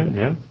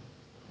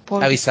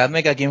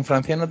 Avisadme que aquí en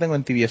Francia no tengo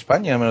en TV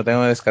España, me lo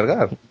tengo que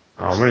descargar.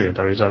 Hombre, yo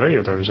te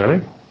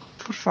avisaré.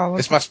 Por favor.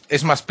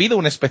 Es más, pido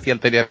un especial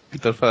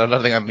Teleadictos para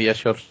hablar de Gandía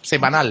Shore,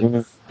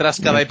 semanal, tras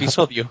cada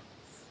episodio.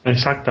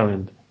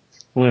 Exactamente.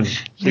 Bueno,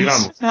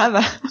 sigamos.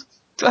 Nada.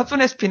 Tú haz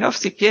un spin-off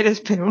si quieres,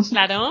 pero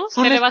Claro,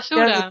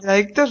 telebasura.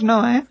 Teleadictos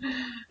no,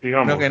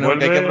 Sigamos. Que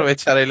hay que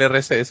aprovechar el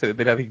RSS de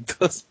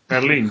Teleadictos.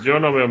 Merlín, yo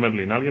no veo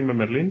Merlín. ¿Alguien ve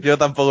Merlín? Yo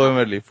tampoco veo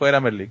Merlín, fuera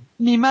Merlín.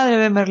 Mi madre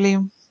ve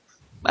Merlín.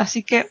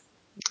 Así que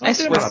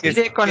es una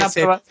serie con la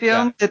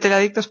aprobación de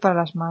Teleadictos para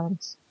las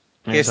madres.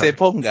 Que se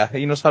ponga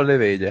y nos hable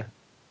de ella.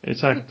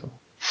 Exacto.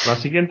 La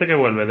siguiente que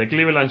vuelve, The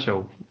Cleveland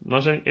Show.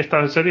 No sé,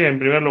 esta serie en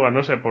primer lugar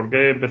no sé por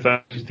qué empezó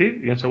a existir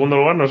y en segundo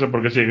lugar no sé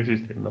por qué sigue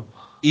existiendo.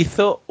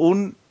 Hizo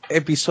un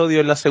episodio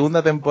en la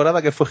segunda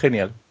temporada que fue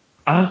genial.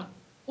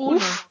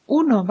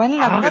 Uno, vale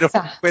la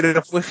plata.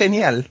 Pero fue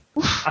genial.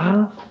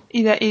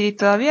 Y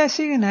todavía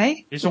siguen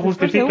ahí. Eso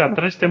justifica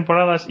 3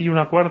 temporadas y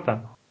una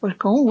cuarta. Pues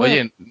con un huevo.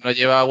 Oye, no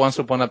lleva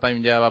Once Upon a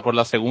Time, ya va por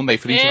la segunda y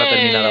Fringe va a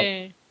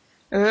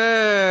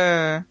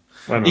terminar.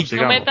 Bueno, y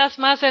no metas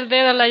más el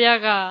dedo en la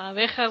llaga.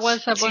 Deja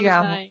Once Upon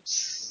a Time.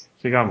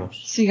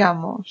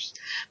 Sigamos.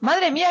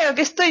 Madre mía, lo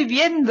que estoy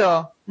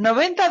viendo.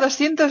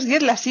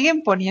 90-210 la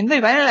siguen poniendo y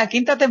van en la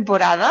 5ª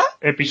temporada.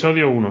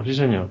 Episodio 1, sí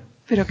señor.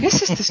 ¿Pero qué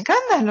es este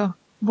escándalo?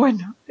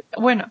 Bueno,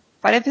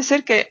 parece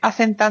ser que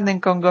hacen tándem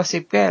con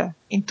Gossip Girl,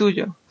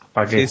 intuyo.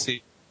 ¿Para qué?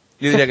 Sí,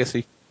 yo diría que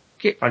sí.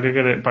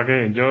 ¿Para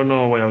qué? Yo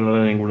no voy a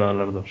hablar de ninguna de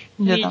las dos.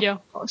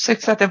 Yo.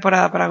 6ª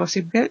temporada para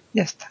Gossip Girl,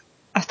 ya está.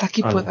 Hasta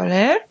aquí puedo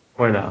leer.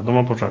 Fuera,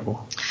 toma por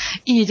saco.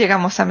 Y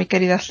llegamos a mi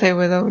querida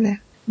CW.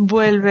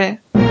 Vuelve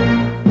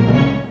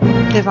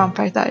The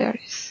Vampire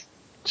Diaries.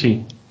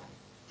 Sí,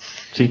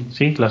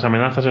 las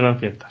amenazas eran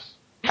ciertas.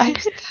 Ahí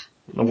está.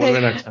 Lo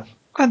vuelven a echar.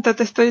 ¿Cuánto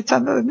te estoy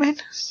echando de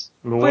menos?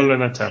 Lo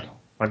vuelven a echar.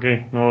 ¿Para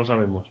qué? No lo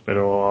sabemos.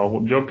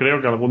 Pero yo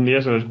creo que algún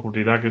día se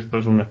descubrirá que esto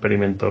es un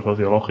experimento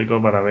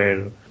sociológico para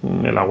ver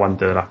el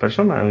aguante de las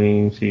personas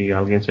y si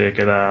alguien se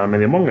queda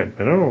medio monger.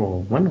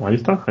 Pero bueno, ahí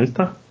está.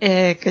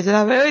 Que yo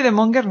la veo y de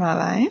monger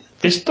nada,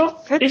 Esto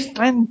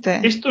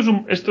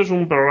es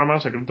un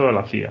programa secreto de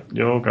la CIA.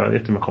 Yo cada día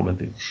estoy más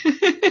convencido.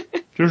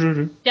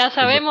 Sí. Ya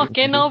sabemos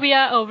qué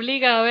novia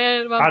obliga a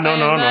ver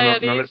Vampire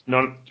Diaries.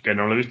 No, que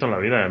no lo he visto en la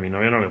vida y a mi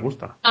novia no le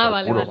gusta.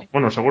 Vale.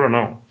 Bueno, seguro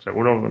no.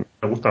 Seguro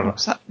le gusta.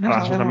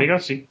 A sus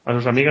amigas sí. A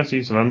sus amigas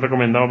sí. Se lo han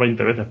recomendado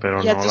 20 veces,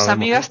 pero y a tus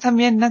amigas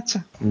también,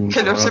 Nacho.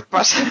 Que lo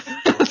sepas.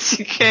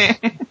 Así que...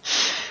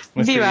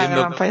 Viva The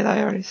Vampire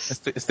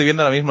Diaries. Estoy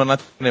viendo ahora mismo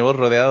Nacho Nebor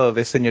rodeado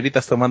de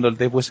señoritas tomando el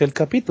té. Pues el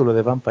capítulo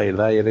de Vampire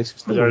Diaries.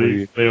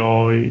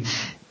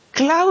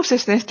 Klaus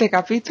en este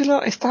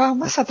capítulo estaba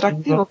más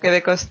atractivo que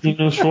de costumbre.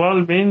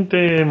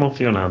 Inusualmente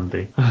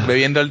emocionante.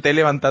 Bebiendo el té,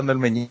 levantando el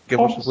meñique,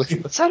 por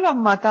supuesto. Solo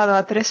han matado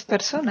a 3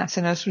 personas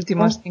en los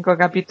últimos 5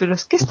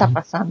 capítulos. ¿Qué está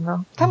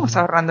pasando? ¿Estamos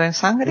ahorrando en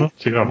sangre?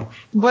 Sigamos.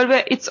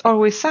 Vuelve It's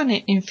Always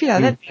Sunny en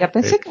Philadelphia.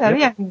 Pensé que la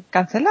habían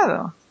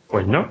cancelado.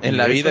 Pues no. En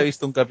la vida he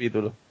visto un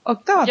capítulo.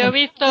 Yo he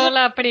visto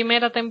la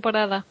primera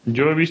temporada.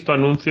 Yo he visto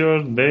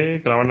anuncios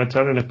de que la van a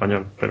echar en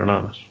español, pero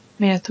nada más.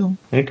 Mira tú.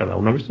 Cada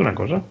uno ha visto una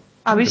cosa.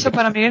 Aviso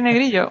para Miguel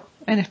Negrillo,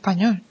 en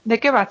español. ¿De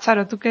qué va,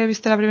 Charo, tú que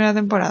viste la primera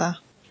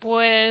temporada?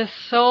 Pues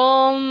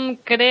son,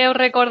 creo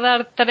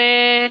recordar,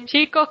 3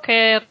 chicos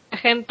que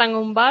regentan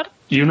un bar.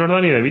 Y uno es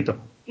Danny DeVito.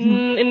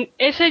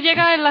 Ese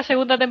llega en la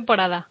segunda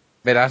temporada.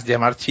 Verás,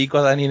 llamar chico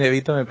a Danny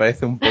DeVito me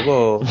parece un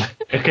poco...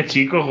 Es que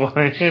chico,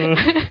 joder.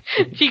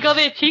 Chico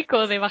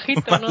de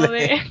bajito,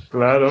 vale. ¿No?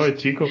 Claro, es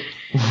chico.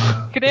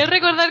 Creo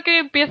recordar que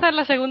empieza en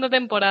la segunda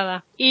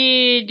temporada.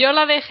 Y yo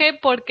la dejé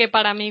porque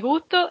para mi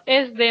gusto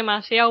es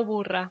demasiado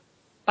burra.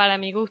 Para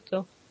mi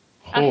gusto.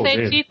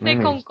 Hace chistes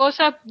con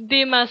cosas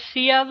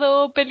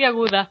demasiado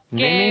peliagudas.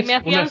 Que me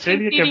hacían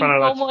sentir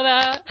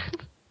incómoda.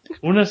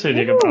 Una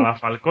serie que para la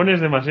Falcón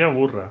es demasiado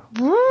burra.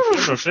 Yo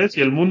no sé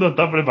si el mundo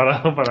está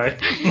preparado para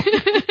esto.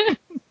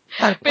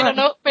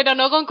 Pero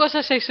no con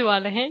cosas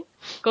sexuales,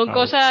 con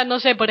cosas, no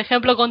sé, por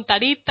ejemplo, con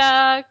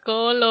taritas,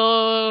 con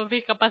los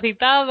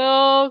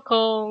discapacitados,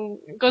 con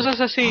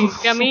cosas así,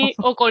 que a mí,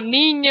 o con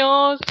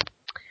niños,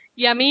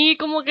 y a mí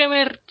como que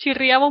me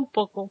chirriaba un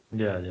poco.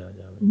 Ya.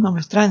 No me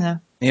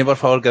extraña. Dime por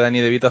favor que Danny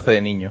DeVito hace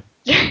de niño.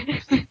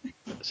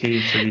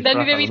 Sí,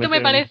 Danny DeVito me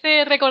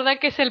parece recordar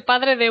que es el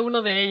padre de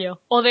uno de ellos,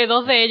 o de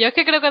 2 de ellos, es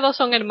que creo que 2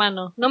 son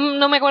hermanos,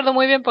 no me acuerdo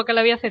muy bien porque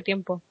la vi hace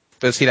tiempo.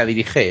 Pero si la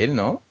dirige él,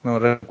 ¿no? No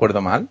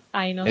recuerdo mal.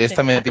 Ay, no él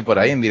está metido por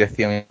ahí en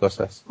dirección y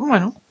cosas.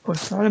 Bueno,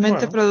 pues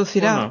probablemente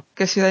producirá.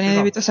 Que si Danny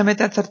DeVito se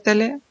mete a hacer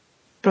tele,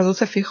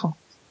 produce fijo.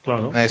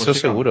 Claro. Eso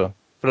pues seguro.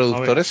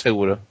 Productores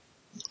seguro.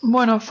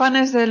 Bueno,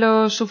 fans de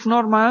los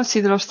subnormals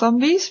y de los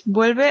zombies,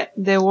 vuelve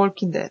The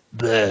Walking Dead.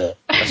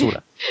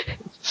 Basura.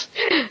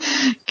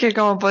 Que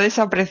como podéis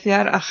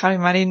apreciar, a Javi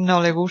Marín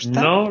no le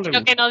gusta.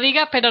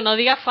 Pero no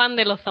digas fan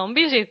de los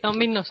zombies, y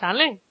zombies no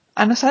salen.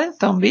 ¿Ah, no salen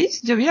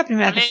zombies? Yo vi la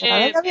primera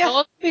temporada y había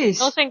zombies.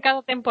 Dos en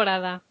cada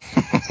temporada.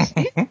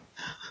 ¿Sí?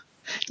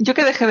 Yo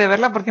que dejé de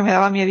verla porque me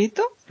daba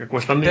miedito. Que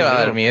cuestan ni te va a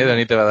dar miedo,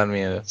 ni te va a dar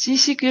miedo.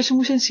 Sí, que yo soy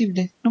muy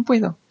sensible. No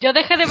puedo. Yo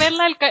dejé de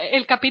verla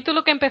el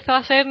capítulo que empezó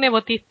a ser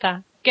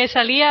nebotista. Que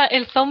salía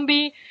el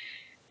zombie,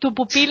 tu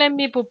pupila en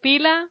mi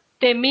pupila,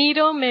 te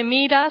miro, me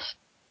miras,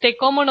 te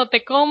como, no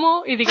te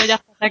como, y digo, ya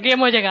está, aquí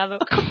hemos llegado.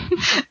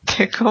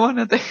 Te como,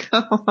 no te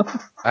como.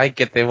 Ay,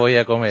 que te voy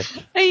a comer.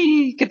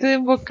 Ay, que te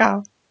den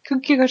bocado.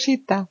 Con qué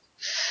cosita.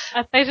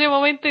 Hasta ese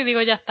momento y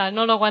digo, ya está,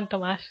 no lo aguanto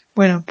más.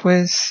 Bueno,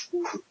 pues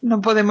no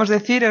podemos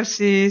deciros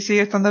si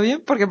sigue estando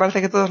bien, porque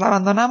parece que todos la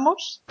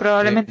abandonamos.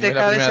 Probablemente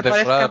cada vez se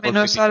parezca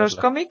menos a los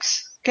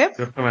cómics. ¿Qué?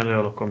 Yo es que me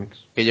leo los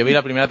cómics. Que yo vi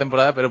la primera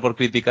temporada, pero por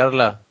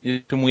criticarla. Yo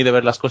estoy muy de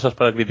ver las cosas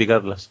para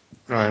criticarlas.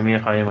 Madre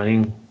mía, Javier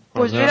Marín.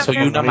 Pues soy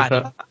una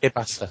mala. ¿Qué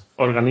pasa?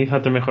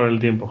 Organízate mejor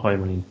el tiempo, Javier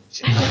Marín.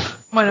 Sí.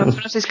 Bueno,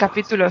 fueron 6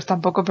 capítulos,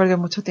 tampoco perdió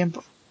mucho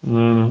tiempo.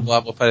 No.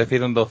 Buah, pues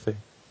parecieron 12.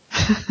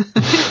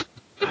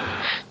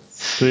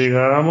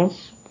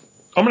 Sigamos.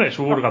 Hombre,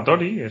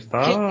 Suburgatory está.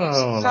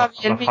 La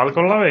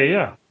Falcon la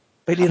veía.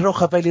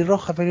 Pelirroja.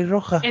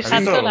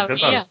 Exacto, la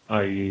veía.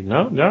 Ahí,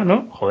 no, ya,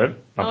 no. Joder,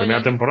 la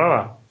primera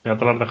temporada. Ya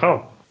te la has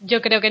dejado.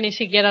 Yo creo que ni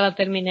siquiera la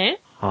terminé.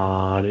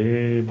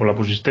 Pues la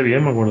pusiste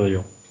bien, me acuerdo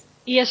yo.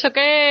 Y eso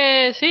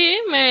que sí,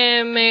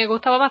 me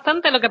gustaba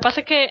bastante. Lo que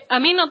pasa es que a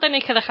mí no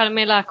tenéis que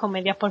dejarme las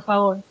comedias, por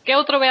favor. Que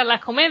otro vea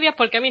las comedias,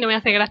 porque a mí no me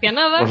hace gracia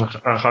nada. Pues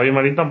a Javi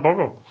Marín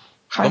tampoco.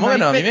 ¿Cómo que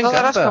no? A mí me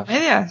encanta. Todas las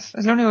comedias,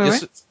 es lo único que veo.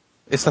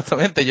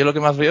 Exactamente, yo lo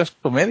que más veo es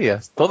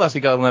comedias, todas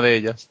y cada una de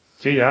ellas.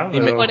 Sí, ya. Y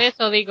por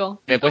eso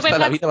digo, me cuesta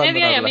la vida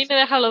comedia y a mí me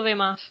deja los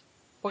demás.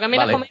 Porque a mí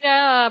las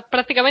comedias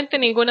prácticamente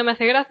ninguna me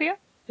hace gracia,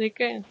 así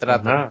que...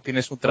 Trato,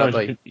 tienes un trato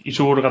ahí. ¿Y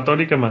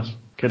Suburgatory qué más?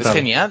 ¿Qué tal? Es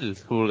genial,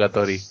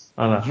 Suburgatory. Es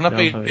una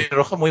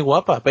pelirroja muy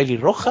guapa,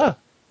 pelirroja.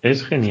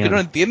 Es genial. ¿Es que no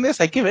lo entiendes?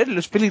 Hay que verlo,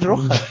 es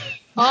pelirroja.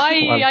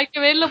 Ay, hay que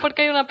verlo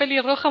porque hay una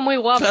pelirroja muy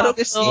guapa. Claro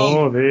que sí.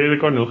 Joder,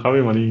 con el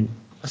Javi Marín.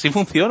 Así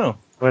funciona.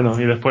 Bueno,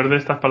 y después de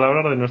estas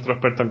palabras de nuestro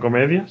experto en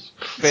comedias...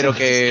 Pero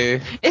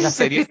que... la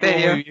serie estuvo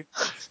muy bien.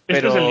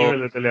 Este es el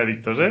nivel de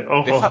teleadictos, ¿eh?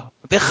 Ojo.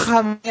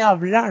 Déjame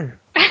hablar.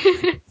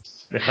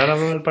 Dejar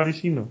hablar al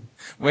parisino.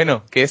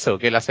 Bueno, que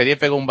la serie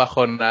pegó un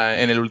bajón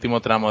en el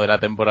último tramo de la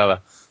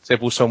temporada. Se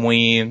puso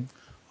muy...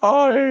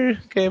 ¡Ay,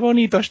 qué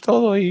bonito es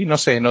todo! Y no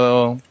sé,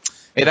 no...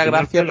 Era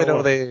gracia,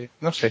 pero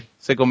no sé,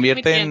 se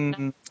convierte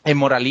en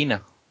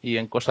moralina. Y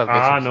en cosas de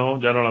esas.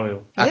 No, ya no la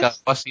veo. Acabó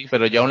así,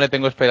 pero yo aún le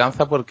tengo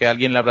esperanza porque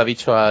alguien le habrá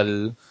dicho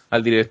al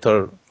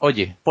director,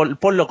 oye,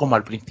 ponlo como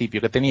al principio,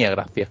 que tenía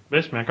gracia.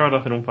 ¿Ves? Me acabas de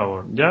hacer un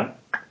favor. Ya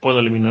puedo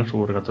eliminar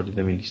Suburgatory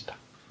de mi lista.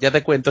 Ya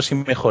te cuento si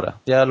mejora.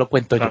 Ya lo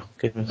cuento yo,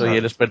 que soy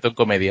el experto en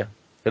comedia.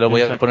 Te lo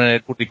voy a poner en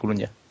el currículum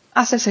ya.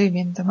 Haz el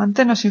seguimiento,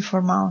 manténnos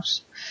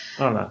informados.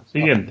 Hola,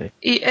 siguiente.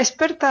 Y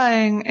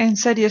experta en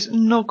series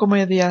no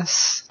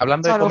comedias.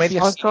 Hablando de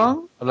comedias,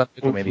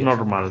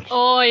 normal.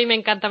 Ay, me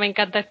encanta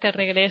este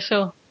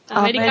regreso.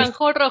 American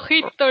Horror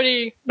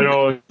History.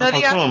 Pero no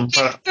digas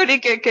History,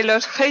 que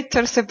los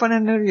haters se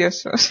ponen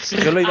nerviosos.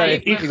 Yo lo iba a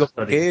decir, digo,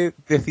 ¿por qué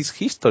decís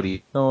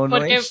History?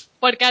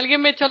 Porque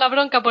alguien me echó la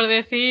bronca por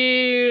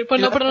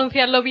no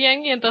pronunciarlo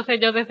bien, y entonces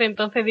yo desde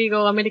entonces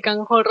digo American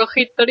Horror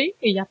History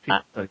y ya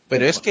está.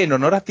 Pero es que en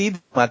honor a ti,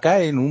 Maca,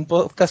 en un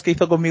podcast que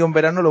hizo conmigo en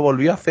verano lo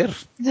volvió a hacer.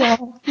 Ya,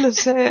 lo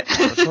sé.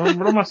 Son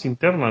bromas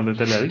internas de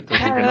teleadictos.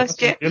 Claro, es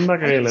que hay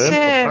que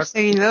ser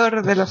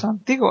seguidor de los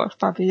antiguos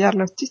para pillar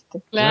los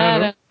chistes.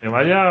 Claro. Que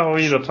vaya a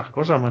oír otras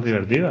cosas más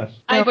divertidas.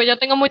 Ay, pues yo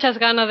tengo muchas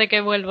ganas de que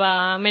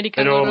vuelva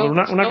American Horror.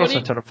 Pero una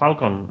cosa, Char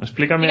Falcon,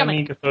 explícame a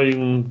mí, que soy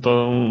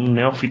un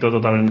neófito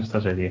total en esta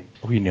serie.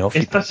 Uy,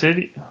 neófito. Esta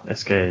serie...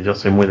 Es que yo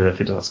soy muy de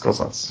decir esas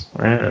cosas.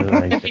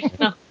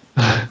 No.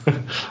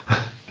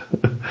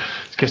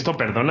 Es que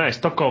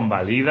esto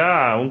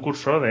convalida un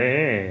curso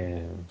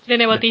de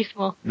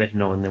nepotismo.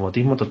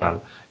 Nepotismo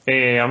total.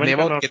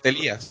 Nemo, que te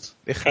lías.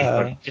 Es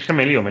que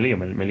me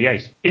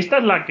liáis. ¿Esta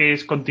es la que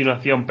es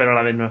continuación, pero a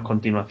la vez no es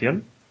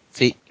continuación?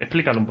 Sí.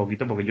 Explícalo un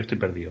poquito, porque yo estoy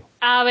perdido.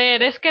 A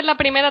ver, es que en la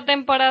primera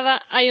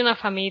temporada hay una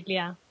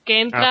familia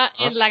que entra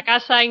en la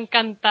casa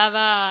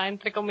encantada,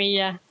 entre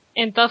comillas.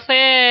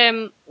 Entonces,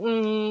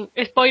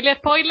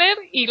 spoiler,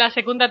 y la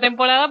segunda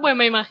temporada, pues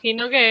me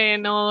imagino que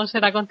no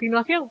será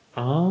continuación.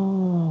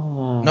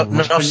 No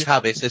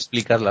sabes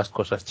explicar las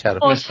cosas, Char.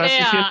 ¿Me estás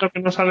diciendo que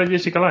no sale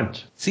Jessica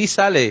Lange? Sí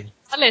sale.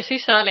 Sí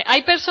sale.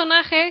 Hay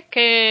personajes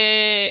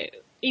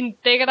que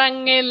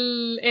integran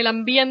el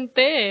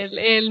ambiente,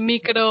 el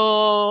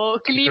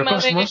microclima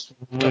de...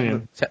 Muy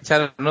bien.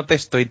 Char, no te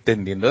estoy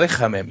entendiendo,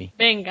 déjame a mí.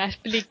 Venga,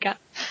 explica.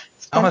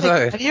 Vamos a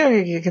ver.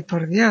 Que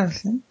por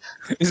Dios, ¿eh?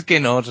 Es que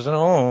no.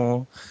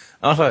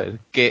 Vamos a ver,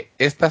 que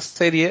esta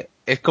serie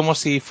es como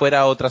si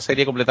fuera otra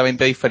serie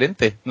completamente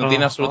diferente. No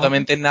tiene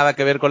absolutamente nada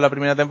que ver con la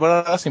primera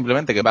temporada,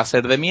 simplemente que va a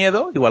ser de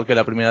miedo, igual que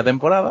la primera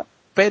temporada,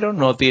 pero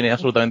no tiene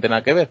absolutamente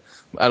nada que ver.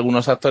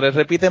 Algunos actores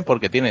repiten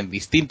porque tienen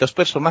distintos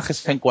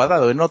personajes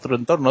encuadrados en otro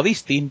entorno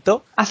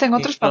distinto. Hacen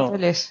otros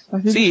papeles.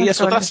 Sí,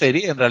 es otra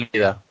serie en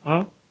realidad.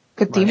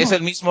 Es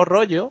el mismo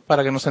rollo,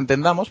 para que nos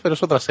entendamos, pero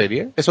es otra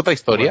serie, es otra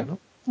historia.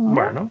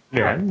 Bueno,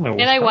 bien, me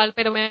gusta. Me da igual,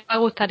 pero me va a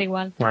gustar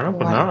igual. Bueno,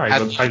 pues nada.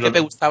 ¿A qué te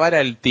gustaba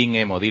era el Teen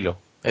Emo, dilo?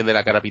 El de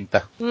la cara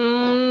pintada.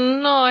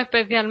 No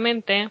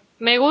especialmente.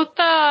 Me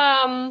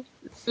gusta,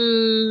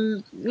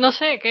 no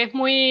sé, que es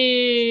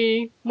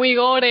muy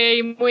gore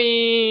y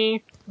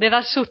muy de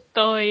dar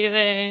susto y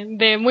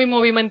de muy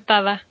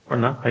movimentada. Pues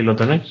nada, ahí lo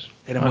tenéis.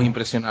 Era muy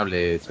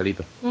impresionable,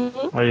 Charito.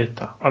 Ahí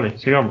está. Vale,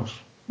 sigamos.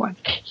 Bueno.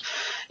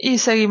 Y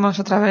seguimos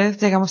otra vez.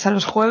 Llegamos a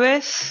los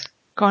jueves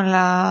con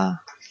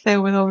la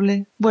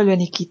CW. Vuelve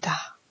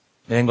Nikita.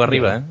 Me vengo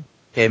arriba, ¿eh?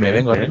 Que me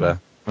vengo arriba.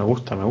 Me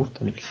gusta,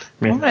 Nikita.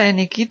 Hombre,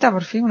 Nikita,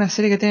 por fin, una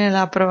serie que tiene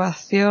la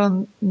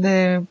aprobación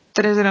de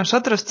 3 de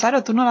nosotros.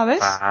 Charo, ¿tú no la ves?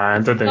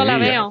 No la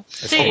veo.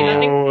 Sí,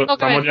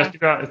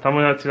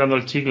 estamos ya tirando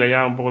el chicle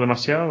ya un poco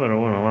demasiado, pero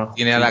bueno, va.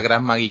 Tiene a la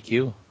gran Maggie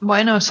Q.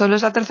 Bueno, solo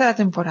es la 3ª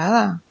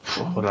temporada.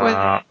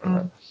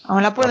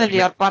 Aún la pueden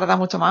liar parda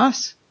mucho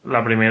más.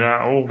 La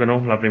primera, que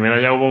no, la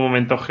primera ya hubo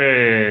momentos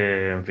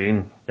que, en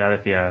fin, ya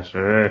decías,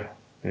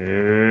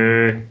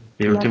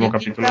 y el último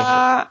capítulo.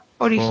 ¿La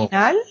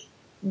original?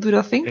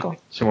 Duró 5.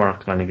 Sí, bueno,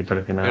 la Nikita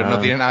original. Pero no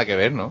tiene nada que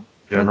ver, ¿no? No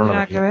tiene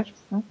nada que ver,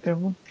 ¿no? Pero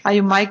bueno. Hay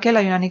un Michael,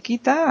 hay una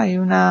Nikita, hay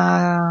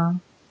una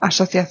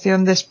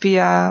asociación de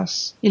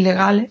espías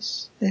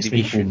ilegales.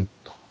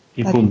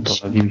 Y punto,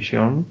 la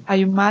división.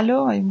 Hay un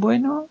malo, hay un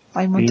bueno,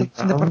 hay un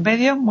montón de por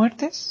medio,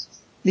 muertes,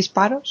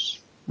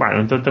 disparos.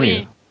 Bueno,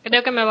 entretenido. Sí,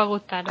 creo que me va a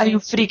gustar. Hay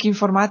un freak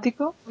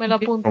informático. Me lo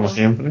apunto. Como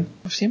siempre.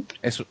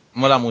 Eso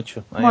mola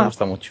mucho, a mí me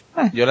gusta mucho.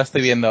 Yo la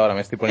estoy viendo ahora,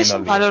 me estoy poniendo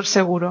al día. Es un valor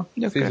seguro,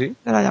 yo creo. Sí.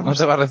 No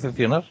te va a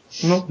recepcionar.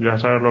 No, ya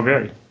sabes lo que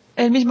hay.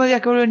 El mismo día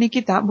que vuelve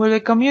Nikita,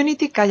 vuelve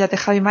Community. Cállate,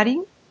 Javi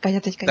Marín.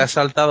 Cállate. Te has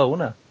saltado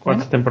una.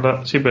 ¿Cuánta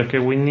temporada? Sí, pero es que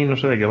Whitney no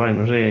sé de qué va,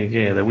 no sé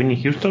qué. ¿De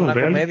Whitney Houston? Una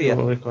comedia.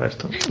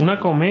 Esto? Una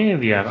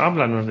comedia.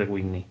 Háblanos de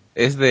Whitney.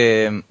 Es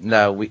de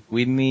la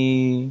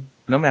Whitney,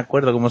 no me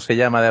acuerdo cómo se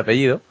llama de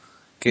apellido,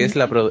 que es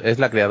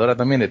la creadora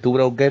también de Two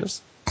Broke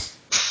Girls.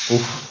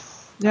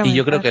 Y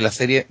yo creo que la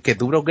serie, que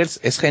Two Broke Girls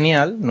es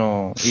genial,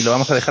 y lo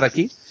vamos a dejar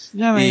aquí.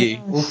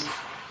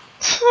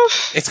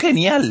 Es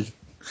genial.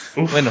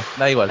 Bueno,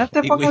 da igual. No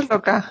te pongas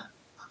loca.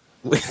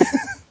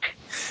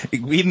 Y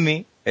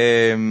Whitney,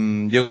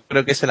 yo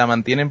creo que se la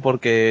mantienen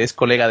porque es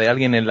colega de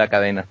alguien en la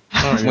cadena.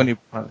 Bueno,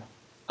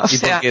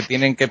 porque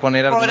tienen que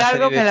poner alguna por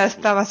algo me la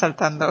estaba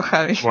saltando,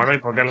 Javi. Bueno,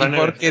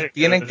 porque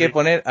tienen que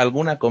poner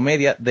alguna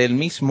comedia del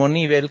mismo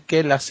nivel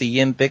que la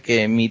siguiente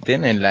que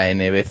emiten en la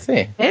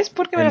NBC. ¿Es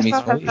porque me la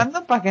estaba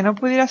saltando? Para que no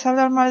pudieras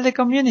hablar mal de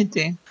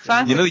Community.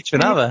 Yo no he dicho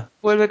nada.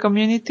 Vuelve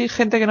Community,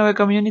 gente que no ve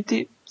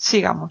Community,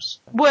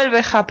 sigamos.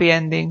 Vuelve Happy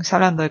Endings,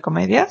 hablando de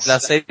comedias.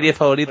 La serie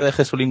favorita de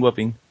Jesulín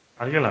Guapín.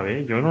 ¿Alguien la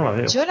ve? Yo no la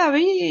veo. Yo la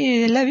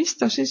he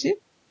visto, sí.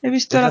 He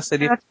visto la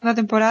segunda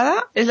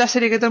temporada. Es la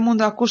serie que todo el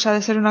mundo acusa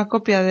de ser una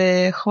copia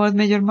de How I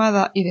Met Your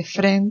Mother y de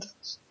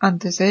Friends,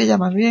 antes de ella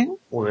más bien.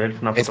 Joder,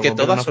 es que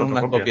todas son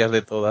unas copias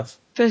de todas.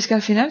 Pero es que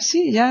al final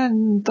sí, ya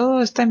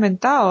todo está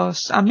inventado.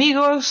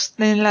 Amigos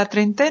en la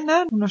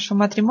treintena, unos son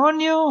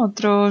matrimonio,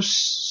 otros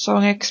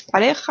son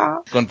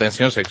expareja. Con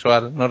tensión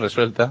sexual, no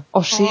resuelta.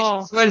 O sí,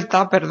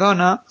 resuelta,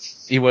 perdona.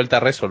 Y vuelta a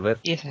resolver.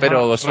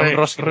 Pero son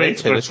Ross y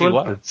Rachel, es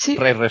igual. Sí.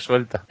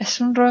 Resuelta.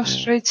 Es un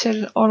Ross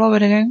Rachel all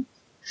over again.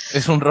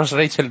 Es un Ross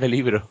Rachel de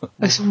libro.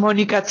 Es un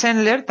Mónica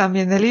Chandler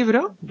también de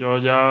libro. Yo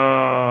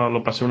ya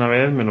lo pasé una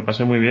vez, me lo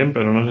pasé muy bien,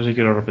 pero no sé si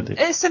quiero repetir.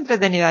 Es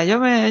entretenida, yo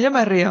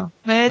me río.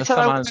 Me he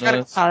echado alguna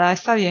carcajada,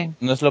 está bien.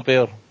 No es lo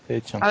peor, de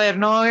hecho. A ver,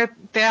 no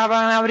te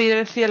van a abrir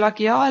el cielo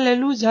aquí,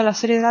 aleluya, la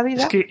serie de la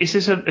vida. Es que ese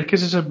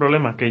es el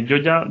problema, que yo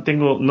ya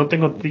no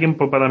tengo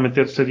tiempo para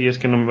meter series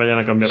que no me vayan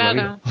a cambiar la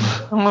vida.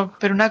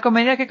 Pero una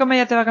comedia, ¿qué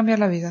comedia te va a cambiar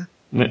la vida?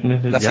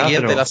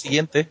 La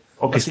siguiente.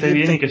 O que esté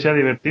bien y que sea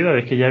divertida.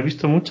 Es que ya he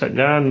visto muchas.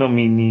 Ya no,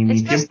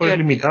 mi tiempo es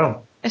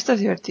limitado. Esto es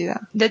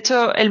divertida. De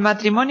hecho, el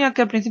matrimonio,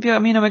 que al principio a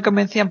mí no me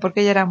convencían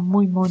porque ella era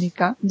muy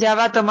Mónica, ya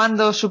va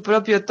tomando su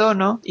propio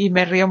tono y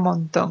me río un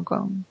montón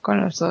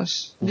con los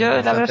dos.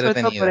 Yo la veo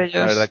sobre todo por ellos.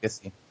 La verdad que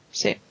sí.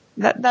 Sí.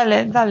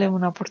 Dale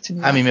una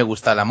oportunidad. A mí me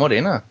gusta la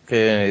morena,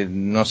 que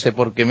no sé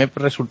por qué me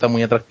resulta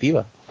muy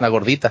atractiva. La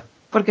gordita.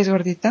 ¿Por qué es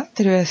gordita?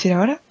 Te lo voy a decir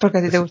ahora. Porque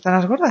a ti te gustan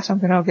las gordas,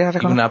 aunque no lo quieras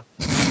reconocer.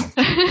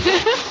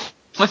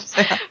 O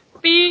sea...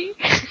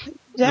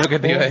 ¿Ya? Lo que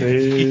te iba a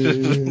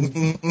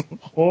decir.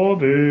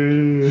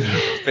 Joder.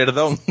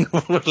 Perdón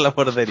por la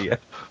bordería.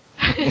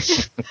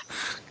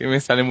 Que me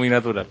sale muy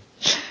natural.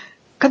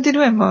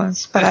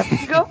 Continuemos. Para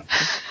Pico.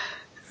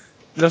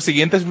 Lo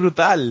siguiente es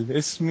brutal.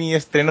 Es mi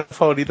estreno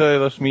favorito de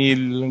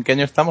 2000. ¿En qué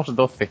año estamos?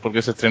 12,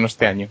 porque se estrenó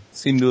este año.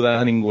 Sin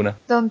duda ninguna.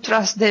 Don't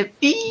trust the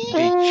P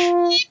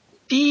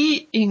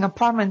in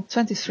Apartment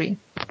 23.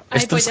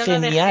 Esto es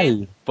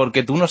genial,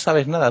 porque tú no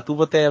sabes nada. Tú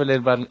vete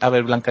a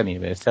ver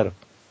Blancanieves, claro.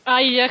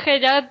 Ay, yo es que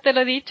ya te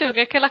lo he dicho,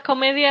 que es que las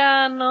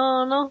comedias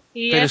no.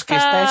 Y pero es que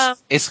esta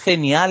es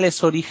genial,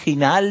 es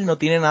original, no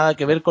tiene nada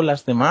que ver con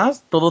las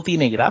demás, todo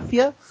tiene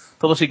gracia,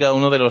 todos y cada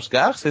uno de los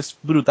gags, es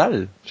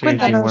brutal. Sí,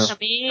 cuéntanos, a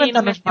mí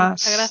cuéntanos no me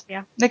más. hace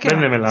gracia. ¿De qué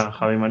Véndemela,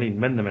 Javi Marín,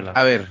 véndemela.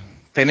 A ver,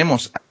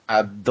 tenemos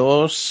a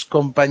dos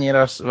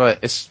compañeras,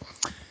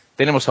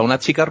 tenemos a una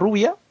chica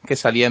rubia que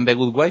salía en The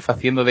Good Wife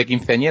haciendo de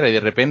quinceañera y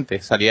de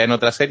repente salía en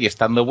otra serie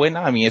estando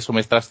buena, a mí eso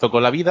me trastocó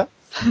la vida.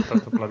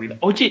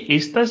 Oye,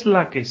 ¿esta es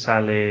la que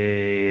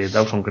sale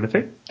Dawson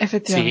Crece?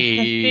 Efectivamente.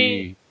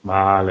 Sí.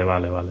 Vale.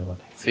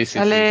 Sí.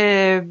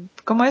 Sale,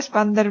 ¿cómo es?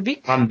 Van der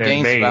Beek.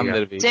 James Van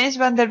Der Beek. James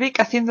Van Der Beek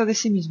haciendo de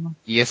sí mismo.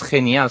 Y es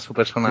genial su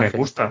personaje. Me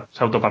gusta,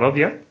 se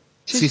autoparodia.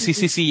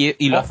 Sí,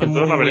 y lo hace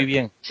muy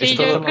bien. Sí,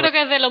 yo creo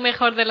que es de lo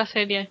mejor de la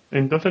serie.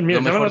 Entonces, mira,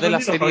 lo mejor de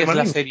la serie es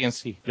la serie en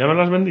sí. Ya me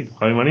lo has vendido,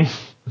 Javi Marín.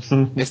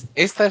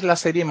 Esta es la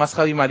serie más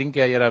Javi Marín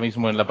que hay ahora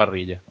mismo en la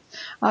parrilla.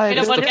 A ver,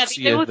 pero porque a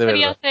ti te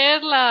gustaría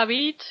ser la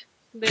bitch.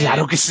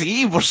 Claro que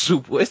sí, por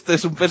supuesto,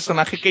 es un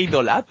personaje que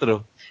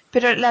idolatro.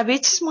 Pero la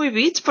bitch es muy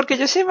bitch, porque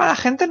yo soy mala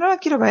gente, no la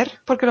quiero ver,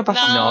 porque lo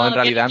pasa. No, en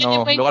realidad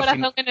no. Luego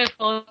al en el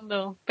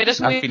fondo. Pero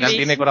es al final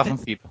tiene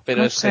corazoncito,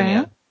 pero no es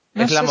genial.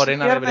 No es la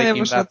morena de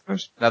Breaking Bad,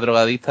 la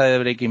drogadista de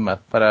Breaking Bad,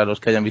 para los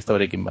que hayan visto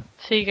Breaking Bad.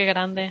 Sí, qué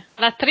grande.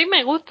 La actriz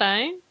me gusta,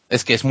 ¿eh?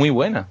 Es que es muy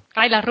buena.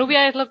 Ay, la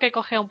rubia es lo que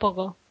cogea un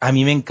poco. A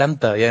mí me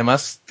encanta, y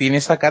además tiene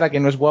esa cara que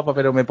no es guapa,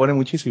 pero me pone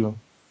muchísimo.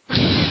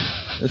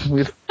 Es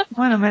muy...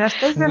 Bueno, me la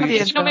estáis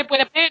vendiendo. No me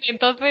puede ver,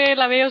 entonces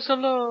la veo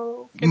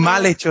solo...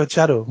 Mal hecho,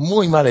 Charo,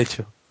 muy mal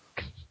hecho.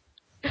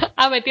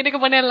 Me tiene que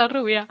poner la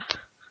rubia.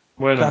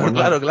 Bueno,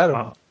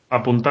 claro.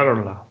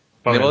 Apuntárosla.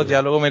 De vos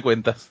ya luego me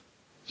cuentas.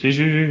 Sí,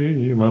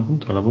 me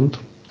apunto.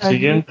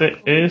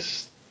 Siguiente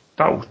es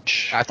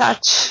Touch.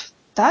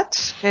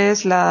 Touch, que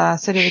es la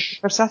serie de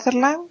Kiefer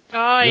Sutherland.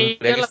 Ay, yo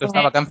creía que esto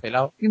estaba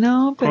cancelado.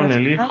 No, pero con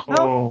el hijo...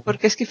 no,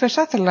 porque es Kiefer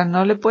Sutherland,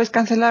 no le puedes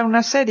cancelar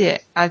una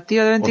serie al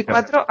tío de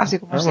 24 así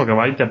como así. Porque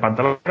va y te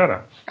panta la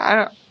cara.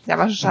 Claro,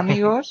 llama a sus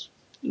amigos,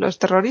 los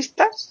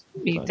terroristas,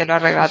 y te lo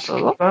arregla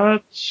todo.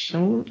 Touch,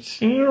 no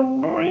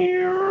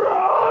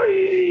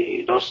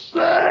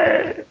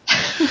sé.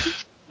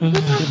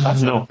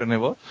 No.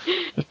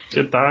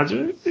 ¿Qué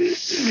tal?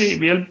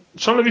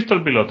 Solo he visto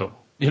el piloto.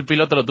 Y el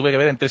piloto lo tuve que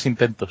ver en 3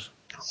 intentos.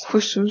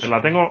 Jesús. La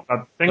tengo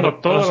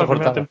toda la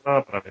primera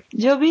temporada para ver.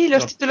 Yo vi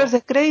los títulos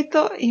de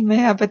crédito y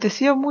me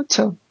apeteció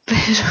mucho, pero...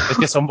 Es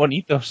que son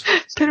bonitos.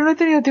 Pero no he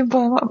tenido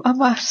tiempo a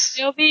más.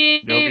 Yo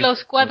vi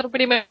los 4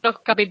 primeros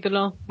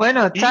capítulos.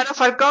 Bueno, Charo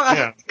Falcón ha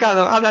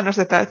explicado. Háblanos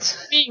de Touch.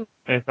 Sí.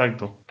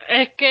 Exacto.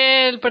 Es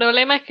que el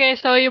problema es que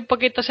soy un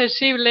poquito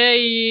sensible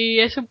y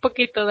es un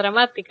poquito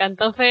dramática.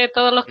 Entonces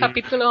todos los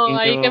capítulos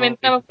ahí que me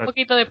entraba un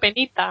poquito de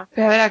penita.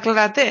 Pero a ver,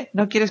 aclárate.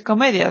 ¿No quieres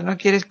comedias? ¿No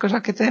quieres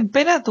cosas que te den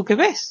pena? ¿Tú qué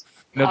ves?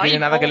 No tiene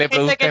nada que le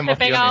produzca emociones.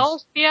 Gente que se pega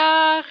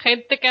hostias,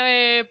 gente que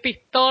ve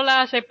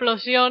pistolas,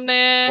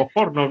 explosiones... O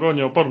porno,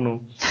 coño,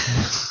 porno.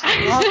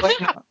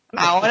 Bueno,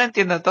 ahora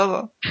entiendo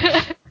todo.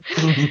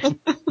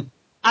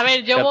 A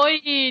ver, yo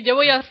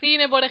voy al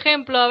cine, por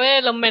ejemplo, a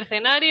ver Los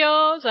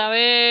Mercenarios, a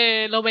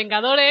ver Los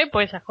Vengadores,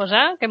 pues esas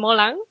cosas que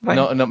molan.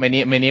 Bueno. No, me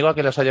niego a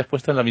que los hayas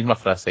puesto en la misma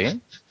frase, ¿eh?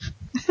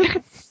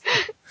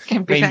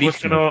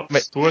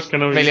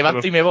 Me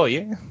levanto y me voy,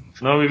 ¿eh?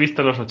 No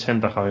viviste los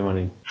 80, Javi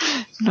Marín.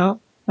 No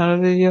lo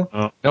vivió.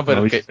 No,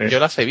 pero es que yo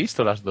las he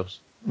visto las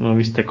dos. No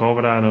viste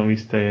Cobra, no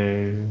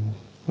viste...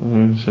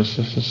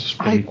 Esos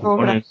Ay,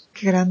 Cobra,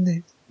 qué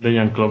grande. De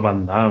Jean-Claude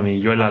Van Damme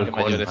y Joel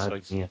Halcón.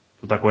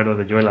 ¿Tú te acuerdas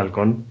de Joel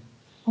Halcón?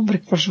 Hombre,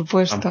 por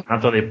supuesto.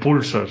 Campeonato de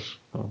pulsos.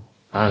 Oh,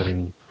 madre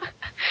mía.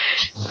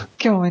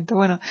 Qué momento.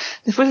 Bueno,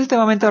 después de este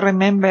momento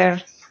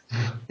Remember,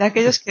 de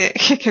aquellos que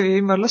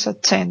vivimos los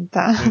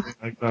 80.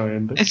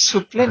 Exactamente. En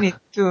su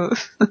plenitud.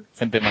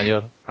 Gente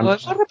mayor.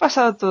 Pues hemos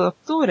repasado todo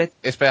octubre.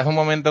 Esperad un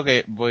momento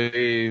que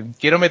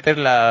quiero meter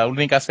la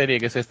única serie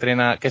que se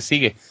estrena, que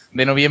sigue,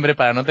 de noviembre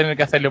para no tener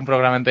que hacerle un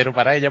programa entero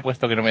para ella,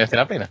 puesto que no me hace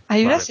la pena.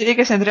 Hay una serie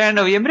que se estrena en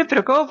noviembre,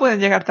 pero ¿cómo pueden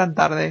llegar tan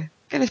tarde?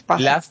 ¿Qué les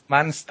pasa? Last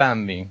Man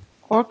Standing.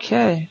 Ok.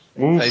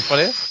 ¿Sabéis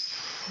cuál es?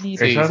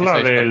 Esa es la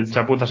del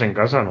Chaputas en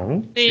casa,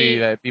 ¿no? Sí,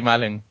 la de Tim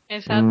Allen.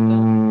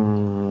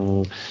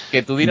 Exacto.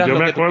 Que tú dirás lo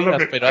que tú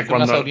digas, pero hace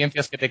unas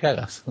audiencias que te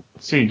cagas.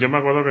 Sí, yo me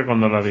acuerdo que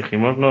cuando la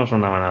dijimos no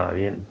sonaba nada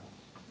bien.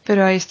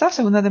 Pero ahí está,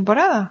 segunda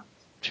temporada.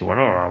 Sí,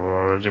 bueno,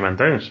 si me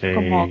entiendes.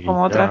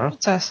 Como otras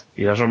muchas.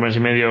 Y 2 meses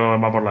y medio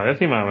va por la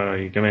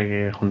 10ª, ¿y qué me hay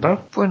que juntar?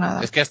 Pues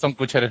nada. Es que Aston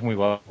Kutcher es muy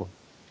guapo.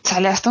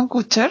 ¿Sale Aston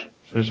Kutcher?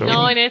 Eso.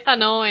 No, en esta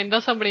no, en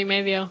 2 hombres y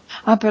medio.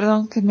 Ah,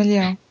 perdón, que me he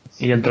liado.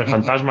 Y Entre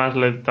Fantasmas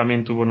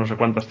también tuvo no sé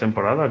cuántas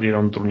temporadas y era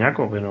un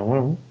truñaco, pero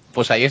bueno.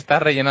 Pues ahí está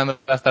rellenando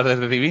las tardes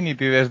de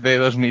Divinity desde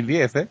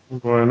 2010, ¿eh?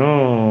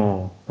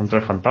 Bueno,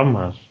 Entre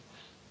Fantasmas.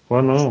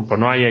 Bueno, pues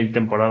no hay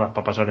temporadas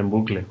para pasar en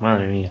bucle,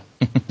 madre mía.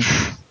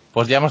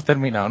 Pues ya hemos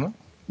terminado, ¿no?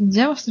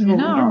 Ya hemos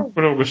terminado. Yo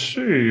creo que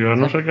sí, a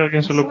no ser que a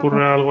alguien se le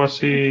ocurra algo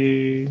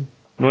así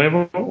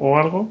nuevo o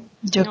algo.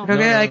 Yo creo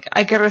que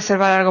hay que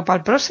reservar algo para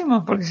el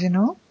próximo, porque si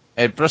no...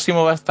 El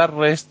próximo va a estar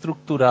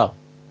reestructurado,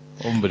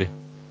 hombre.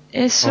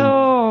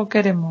 Eso ¿Cómo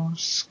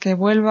queremos? ¿Que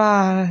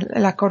vuelva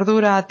la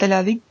cordura a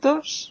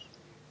Teleadictos?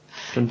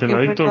 Que en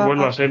Teleadictos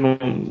vuelva a ser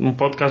un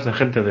podcast de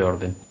gente de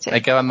orden. Sí.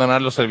 Hay que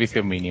abandonar los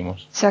servicios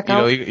mínimos.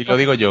 Y lo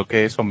digo yo,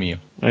 que son míos.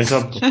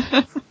 Exacto.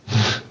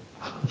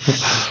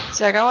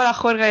 Se acabó la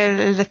juerga y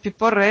el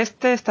despiporre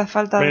esta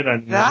falta de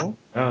verdad.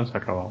 Ya se ha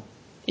acabado.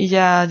 Y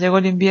ya llegó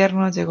el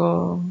invierno,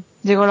 llegó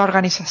la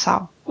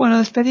organización. Bueno,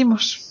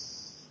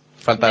 despedimos.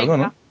 Falta algo,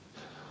 ¿no?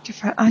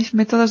 Hay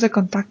métodos de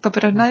contacto,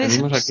 pero nadie se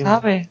lo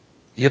sabe.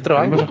 ¿Y otro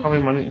algo?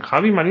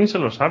 Javi Marín se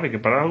lo sabe, que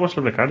para algo es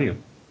el becario.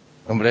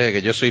 Hombre,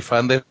 que yo soy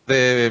fan de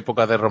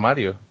época de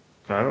Romario.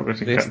 Claro que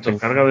sí, se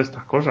encarga de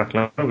estas cosas,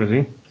 claro que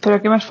sí.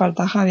 ¿Pero qué más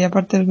falta, Javi,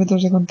 aparte de los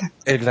métodos de contacto?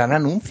 El gran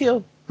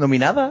anuncio,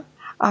 nominada.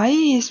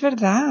 Ay, es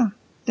verdad.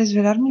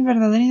 Desvelar mi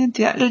verdadera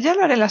identidad. Ya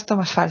lo haré en las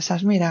tomas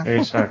falsas, mira.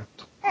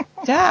 Exacto.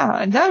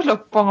 Ya os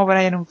lo pongo por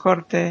ahí en un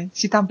corte.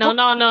 Si tampoco...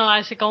 No,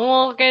 así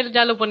como que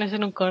ya lo pones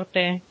en un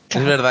corte.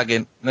 Es verdad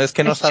que no es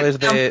que no sabes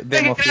de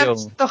emoción.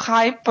 Esto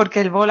hype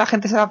porque luego la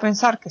gente se va a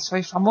pensar que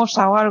soy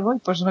famosa o algo y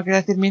por eso no quiero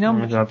decir mi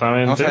nombre.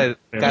 Exactamente. Vamos a ver,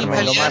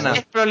 Carmen Lomana.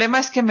 El problema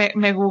es que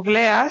me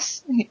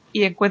googleas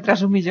y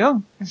encuentras 1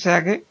 millón. O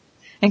sea que...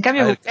 En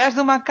cambio, googleas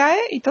Dumacae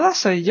y todas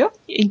soy yo.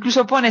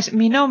 Incluso pones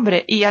mi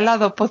nombre y al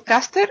lado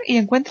podcaster y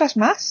encuentras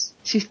más.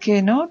 Si es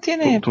que no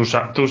tiene... Tú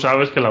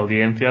sabes que la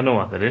audiencia no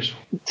va a hacer eso.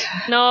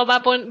 No,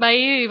 va a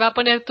ir y va a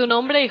poner tu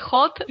nombre y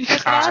hot.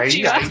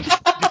 Ahí. Yo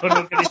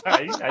no quería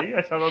ahí,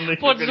 es a donde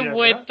por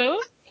supuesto.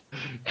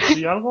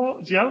 Si algo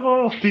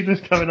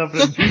tienes que haber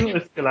aprendido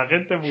es que la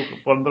gente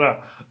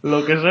pondrá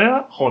lo que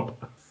sea hot.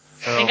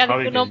 Venga,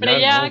 Javi, tu nombre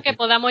ya, ¿no? Que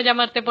podamos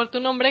llamarte por tu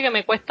nombre, que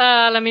me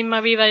cuesta la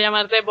misma vida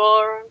llamarte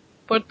por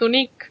tu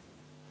nick.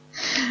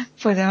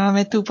 Pues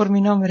llámame tú por mi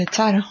nombre,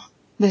 Charo.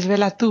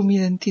 Desvela tú mi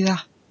identidad.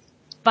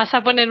 ¿Vas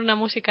a poner una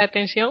música de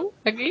tensión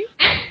aquí?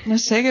 No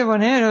sé qué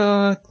poner,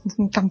 o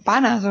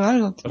campanas o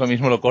algo. Lo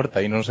mismo lo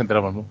corta y no nos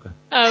enteramos nunca.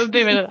 Ah,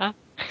 de verdad.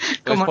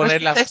 Como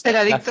poner no es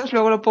Teleadictos,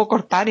 luego lo puedo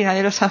cortar y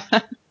nadie lo sabe.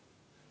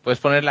 Puedes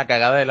poner la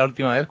cagada de la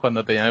última vez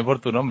cuando te llamé por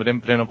tu nombre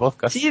en pleno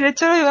podcast. Sí, de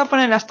hecho lo iba a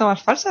poner en las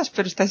tomas falsas,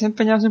 pero estáis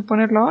empeñados en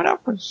ponerlo ahora,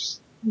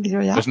 pues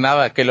digo ya. Pues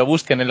nada, que lo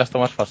busquen en las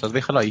tomas falsas,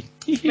 déjalo ahí.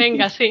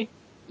 Venga, sí.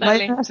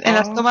 Dale. En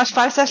las tomas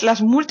falsas,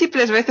 las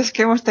múltiples veces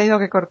que hemos tenido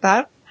que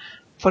cortar,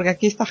 porque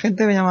aquí esta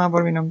gente me llamaba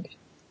por mi nombre.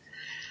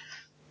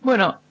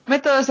 Bueno,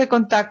 métodos de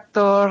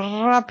contacto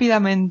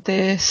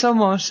rápidamente.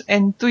 Somos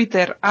en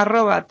Twitter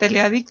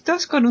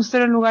 @teleadictos con un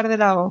 0 en lugar de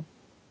la O.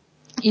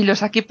 Y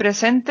los aquí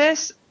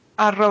presentes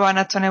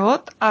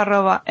 @nachonebot,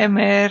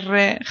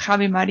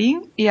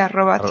 @mrjavimarin y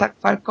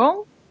 @chacfalcón.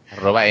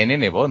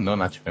 @nnebot, no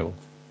Nacho Nebot.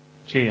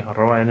 Sí,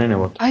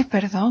 @nnebot. Ay,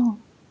 perdón.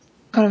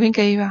 Con lo bien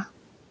que iba.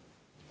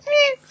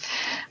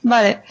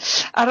 Vale,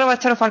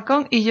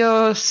 @charofalcón y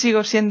yo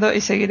sigo siendo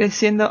y seguiré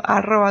siendo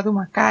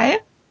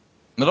 @dumacae.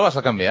 ¿No lo vas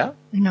a cambiar?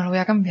 No lo voy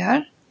a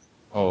cambiar.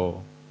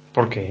 Oh.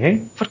 ¿Por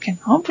qué? ¿Por qué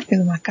no? Porque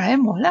Dumacae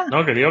mola.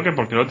 No, que digo que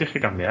 ¿por qué lo tienes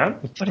que cambiar?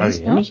 Está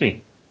bien,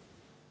 sí.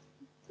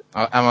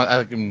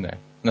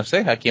 No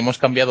sé, aquí hemos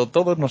cambiado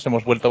todos, nos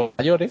hemos vuelto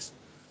mayores.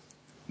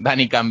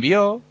 Dani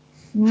cambió.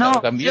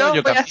 No, cambió,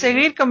 yo voy a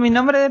seguir con mi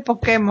nombre de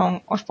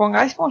Pokémon. Os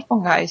pongáis como os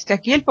pongáis, que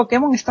aquí el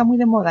Pokémon está muy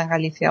de moda en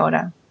Galicia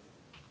ahora.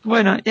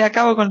 Bueno, y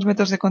acabo con los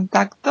métodos de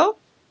contacto.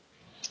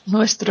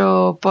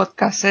 Nuestro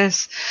podcast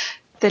es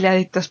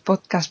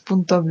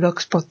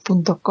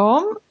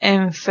teleadictospodcast.blogspot.com.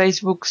 En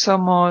Facebook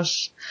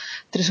somos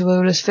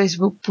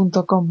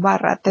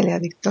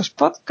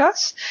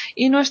www.facebook.com/teleadictospodcast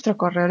y nuestro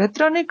correo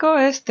electrónico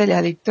es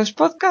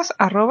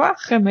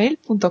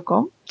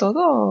teleadictospodcast@gmail.com.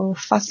 Todo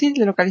fácil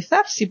de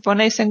localizar. Si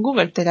ponéis en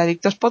Google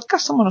Teleadictos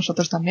Podcast, somos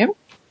nosotros también.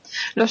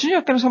 Los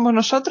únicos que no somos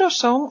nosotros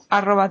son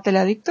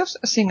 @teleadictos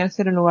sin el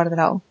 0 en lugar de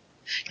la O.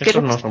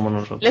 Eso no somos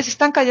nosotros. Les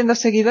están cayendo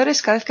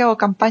seguidores, cada vez que hago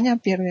campaña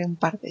pierde un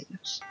par de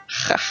ellos.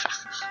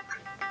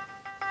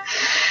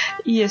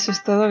 Y eso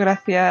es todo,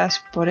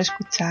 gracias por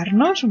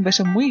escucharnos, un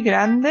beso muy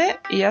grande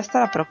y hasta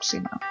la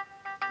próxima.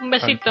 Un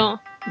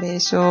besito.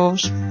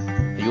 Besos.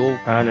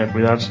 Vale, a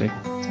cuidarse.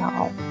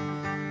 Chao.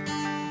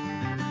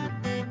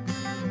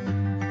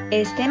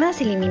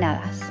 Escenas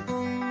eliminadas.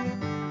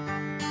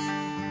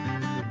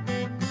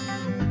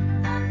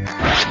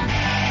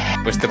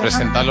 Pues te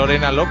presenta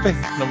Lorena López,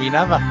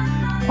 nominada.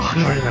 Oh,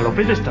 Lorena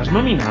López, ¿estás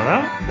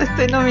nominada?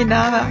 Estoy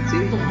nominada, sí.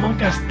 Toma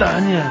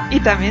castaña. Y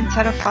también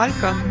Charo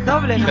Falcon,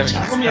 doble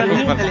nominación.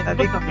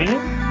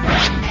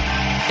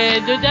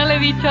 Yo ya le he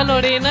dicho a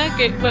Lorena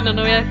que, bueno,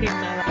 no voy a decir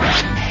nada.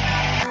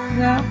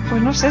 Ya,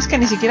 pues no sé, es que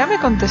ni siquiera me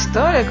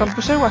contestó, le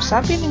compuse el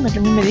WhatsApp y ni me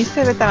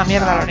dice vete a la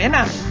mierda,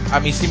 Lorena. A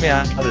mí sí me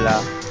habla.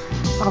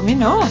 A mí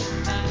no. A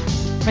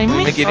mí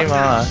me quiere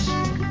más.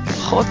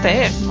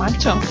 Joder,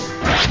 macho.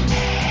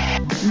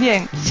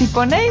 Bien, si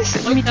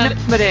ponéis mi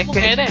nombre,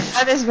 que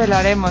ya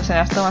desvelaremos en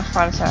las tomas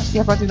falsas, y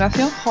a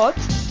continuación hot,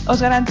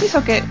 os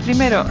garantizo que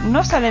primero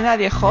no sale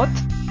nadie hot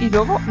y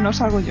luego no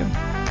salgo yo.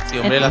 Sí,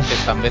 hombre, las que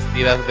están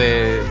vestidas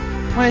de...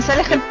 Bueno,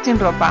 sale gente sin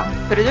ropa,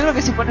 pero yo creo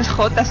que si pones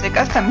J a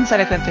secas también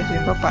sale gente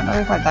sin ropa, no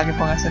hace falta que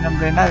pongas el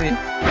nombre de nadie.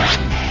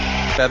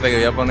 Espérate que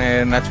voy a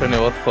poner Nacho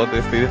Nebot hot,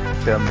 estoy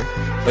deseando.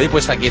 Oye,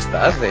 pues aquí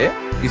estás,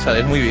 y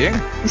sales muy bien.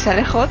 Y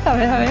sale hot, a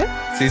ver.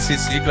 Sí,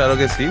 claro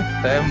que sí.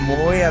 Estás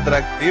muy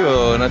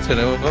atractivo, Nacho.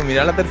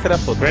 Mira la tercera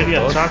foto. Very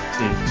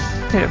attractive.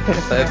 Pero,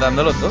 estás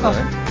dándolo todo,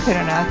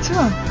 Pero Nacho,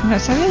 no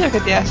sabía yo que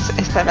tenías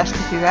esta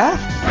elasticidad.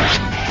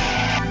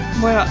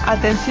 Bueno,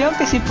 atención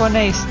que si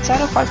ponéis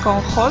Charo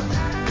Falcón hot,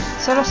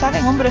 solo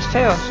salen hombres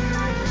feos.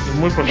 Es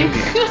muy posible,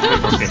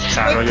 porque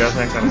Charo ya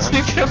se ha encargado.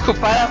 Estoy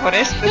preocupada por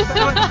esto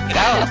no me lo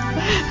esperaba.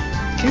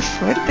 ¡Qué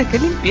fuerte, qué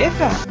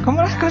limpieza!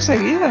 ¿Cómo lo has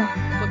conseguido?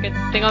 Porque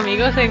tengo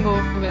amigos en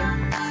Google.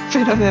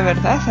 Pero de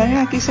verdad, salen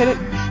aquí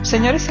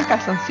señores en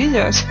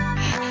calzoncillos.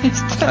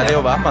 Sale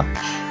Obama.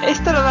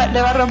 Esto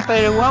le va a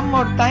romper el one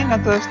more time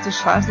a todos tus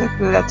fans de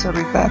la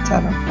chorrita,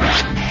 Charo.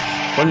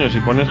 Coño, si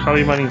pones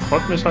Javi Marín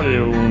Hot me sale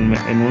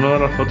en una de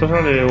las fotos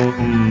sale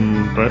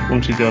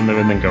un sitio donde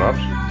venden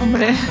kebabs.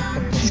 Hombre,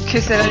 es que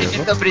es el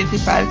alimento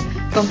principal.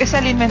 ¿Con qué se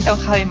alimenta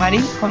un Javi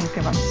Marín? Con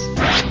kebabs.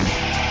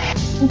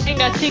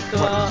 Venga,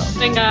 chicos,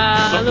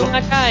 venga,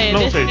 Luna cae,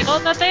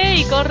 desnótate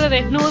y corre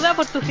desnuda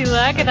por tu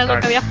ciudad, que era lo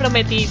que habías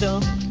prometido.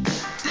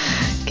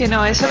 Que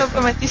no, eso lo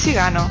prometí si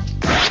gano.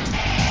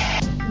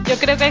 Yo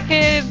creo que es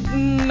que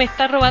me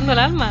está robando el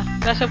alma.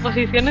 Las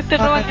oposiciones te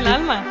roban el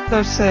alma.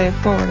 Lo sé,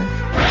 pobre.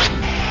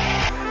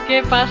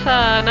 ¿Qué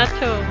pasa,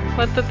 Nacho?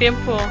 ¿Cuánto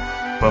tiempo?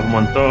 Pues un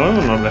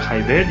montón, nos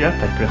dejáis ver, ya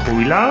estáis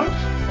prejubilados.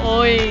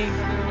 Hoy,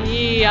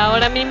 y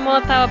ahora mismo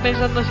estaba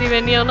pensando si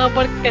venía o no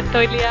porque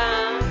estoy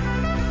liada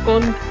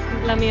con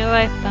la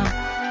mierda esta.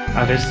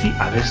 A ver si,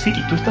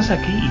 y tú estás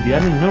aquí y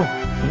Dani no.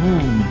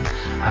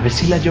 A ver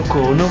si la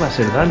Yoko Ono va a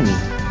ser Dani.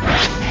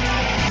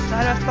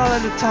 Ahora ha estado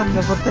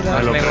luchando por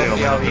teléfono. Me lo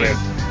creo.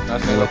 No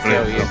has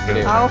negociado bien,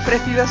 creo. Ha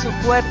ofrecido su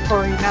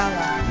cuerpo y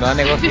nada. No ha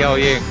negociado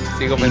bien,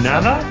 sigo ¿Y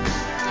pensando. nada?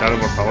 Claro,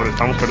 por favor,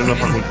 estamos perdiendo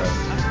facultad.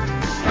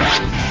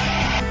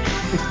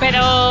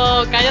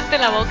 Pero cállate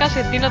la boca, si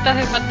a ti no te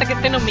hace falta que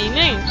te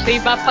nominen. Si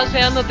vas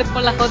paseándote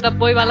por la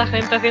JPO y va la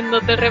gente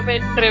haciéndote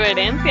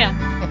reverencia.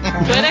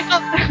 Tú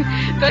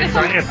eres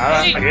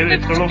exagerada,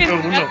 eres solo fue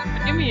uno.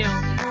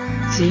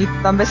 Sí,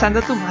 van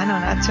besando tu mano,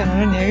 Nacho, no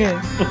lo niegues.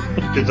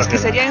 Es que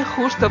sería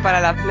injusto para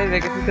la plebe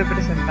que tú te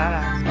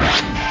presentaras.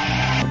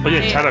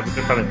 Oye, Chara, ¿qué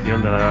te pareció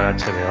el de la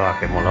HBO? ¿A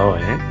qué moló,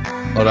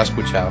 No lo ha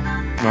escuchado.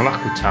 ¿No lo ha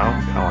escuchado?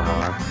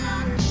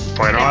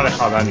 Pues no lo ha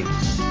dejado Dani.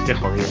 Qué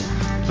jodido.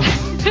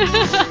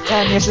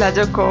 Dani es la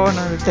Yoko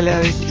Ono de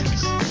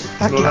Teleadictos.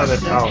 No lo ha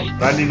dejado.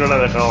 Dani no lo ha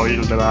dejado oír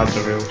el de la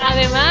HBO.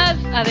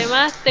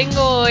 Además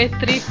tengo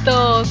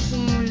estrictos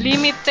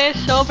límites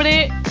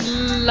sobre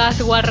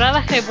las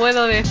guarradas que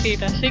puedo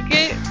decir, así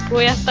que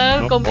voy a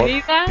estar con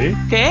medida. ¿Sí?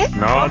 ¿Qué?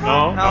 No,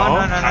 Claro, no,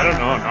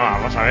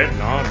 vamos a ver,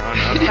 no.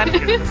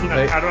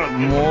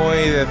 Muy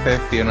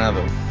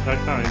decepcionado.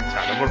 Exactamente,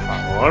 Charo, por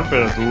favor,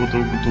 pero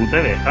tú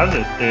te dejas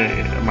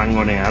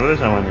mangonear de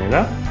esa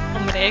manera.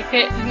 Hombre, es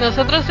que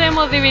nosotros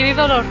hemos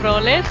dividido los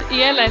roles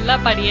y él es la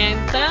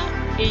parienta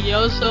y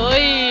yo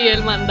soy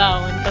el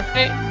mandado.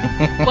 Entonces,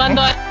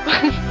 cuando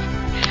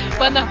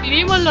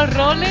adquirimos los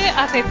roles,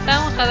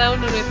 aceptamos cada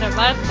uno nuestra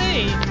parte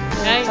y...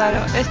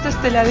 Claro, estos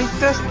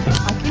Teleadictos,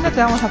 aquí no te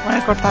vamos a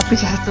poner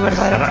cortapisas a tu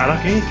verdadero.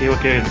 ¿Ahora qué?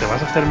 ¿Que te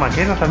vas a hacer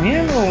maquera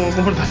también o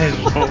cómo está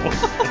eso?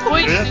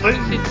 Uy, Yo ya estoy...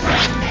 sí.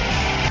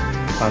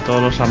 Para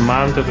todos los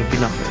amantes de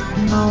Tina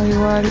Fey. No,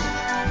 igual.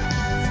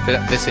 Espera,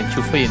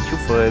 desenchufo y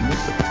enchufo el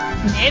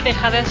micro.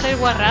 Deja de hacer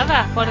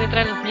guarradas por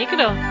detrás de los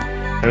micros.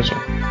 Eso.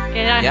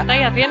 Que ya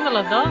estáis haciendo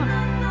los dos.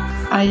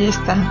 Ahí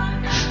está.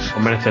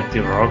 Hombre, Certi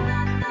Rock.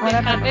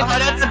 Ahora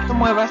no te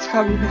muevas,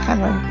 Javi,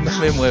 déjalo ahí. No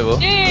me muevo.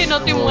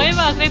 No te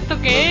muevas,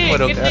 ¿esto qué es?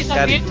 Bueno, ¿Qué estáis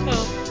haciendo?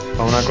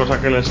 A una cosa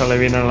que le sale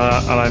bien a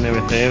la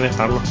NBC,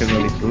 dejarlos que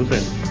lo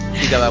disfruten.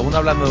 Y cada uno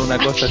hablando de una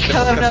cosa.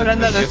 Cada uno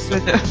hablando de lo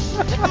suyo.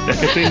 Es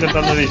que estoy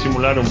intentando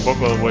disimular un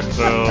poco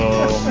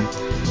vuestro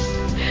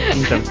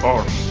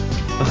intercourse.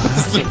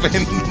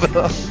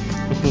 Estupendo.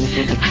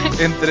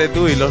 Entre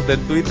tú y los de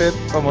Twitter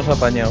vamos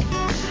apañados.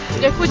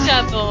 Yo he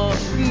escuchado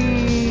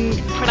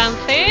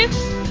francés,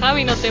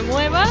 Javi no te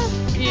muevas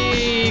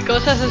y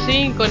cosas así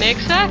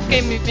inconexas que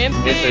en mi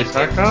mente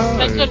están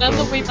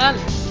sonando muy mal.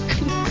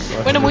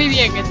 Bueno, muy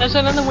bien, está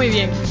sonando muy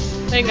bien.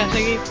 Venga,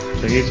 seguid.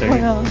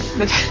 Bueno,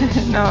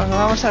 no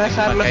vamos a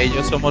dejarlo.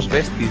 Ellos somos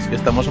besties, que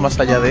estamos más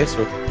allá de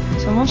eso.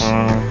 Somos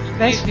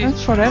best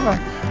friends forever.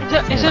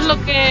 Eso es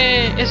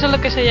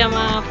lo que se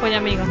llama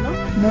follamigos,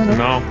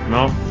 ¿no?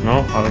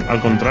 No,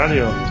 al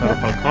contrario, Charo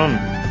Falcón.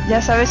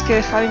 Ya sabes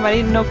que Javi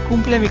Marín no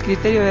cumple mi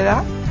criterio de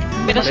edad.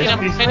 Pero si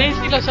las mujeres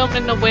y los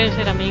hombres no pueden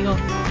ser amigos.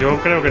 Yo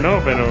creo que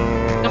no, pero...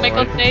 No me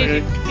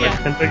contéis.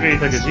 Hay gente que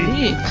dice que sí.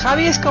 Sí,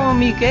 Javi es como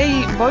mi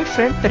gay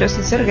boyfriend, pero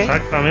sin ser gay.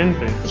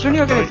 Exactamente. Es lo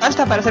único que me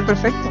falta para ser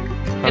perfecto.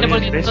 Pero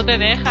porque no te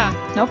deja.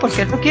 No,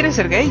 porque él no quiere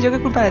ser gay, ¿yo qué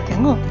culpa le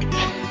tengo?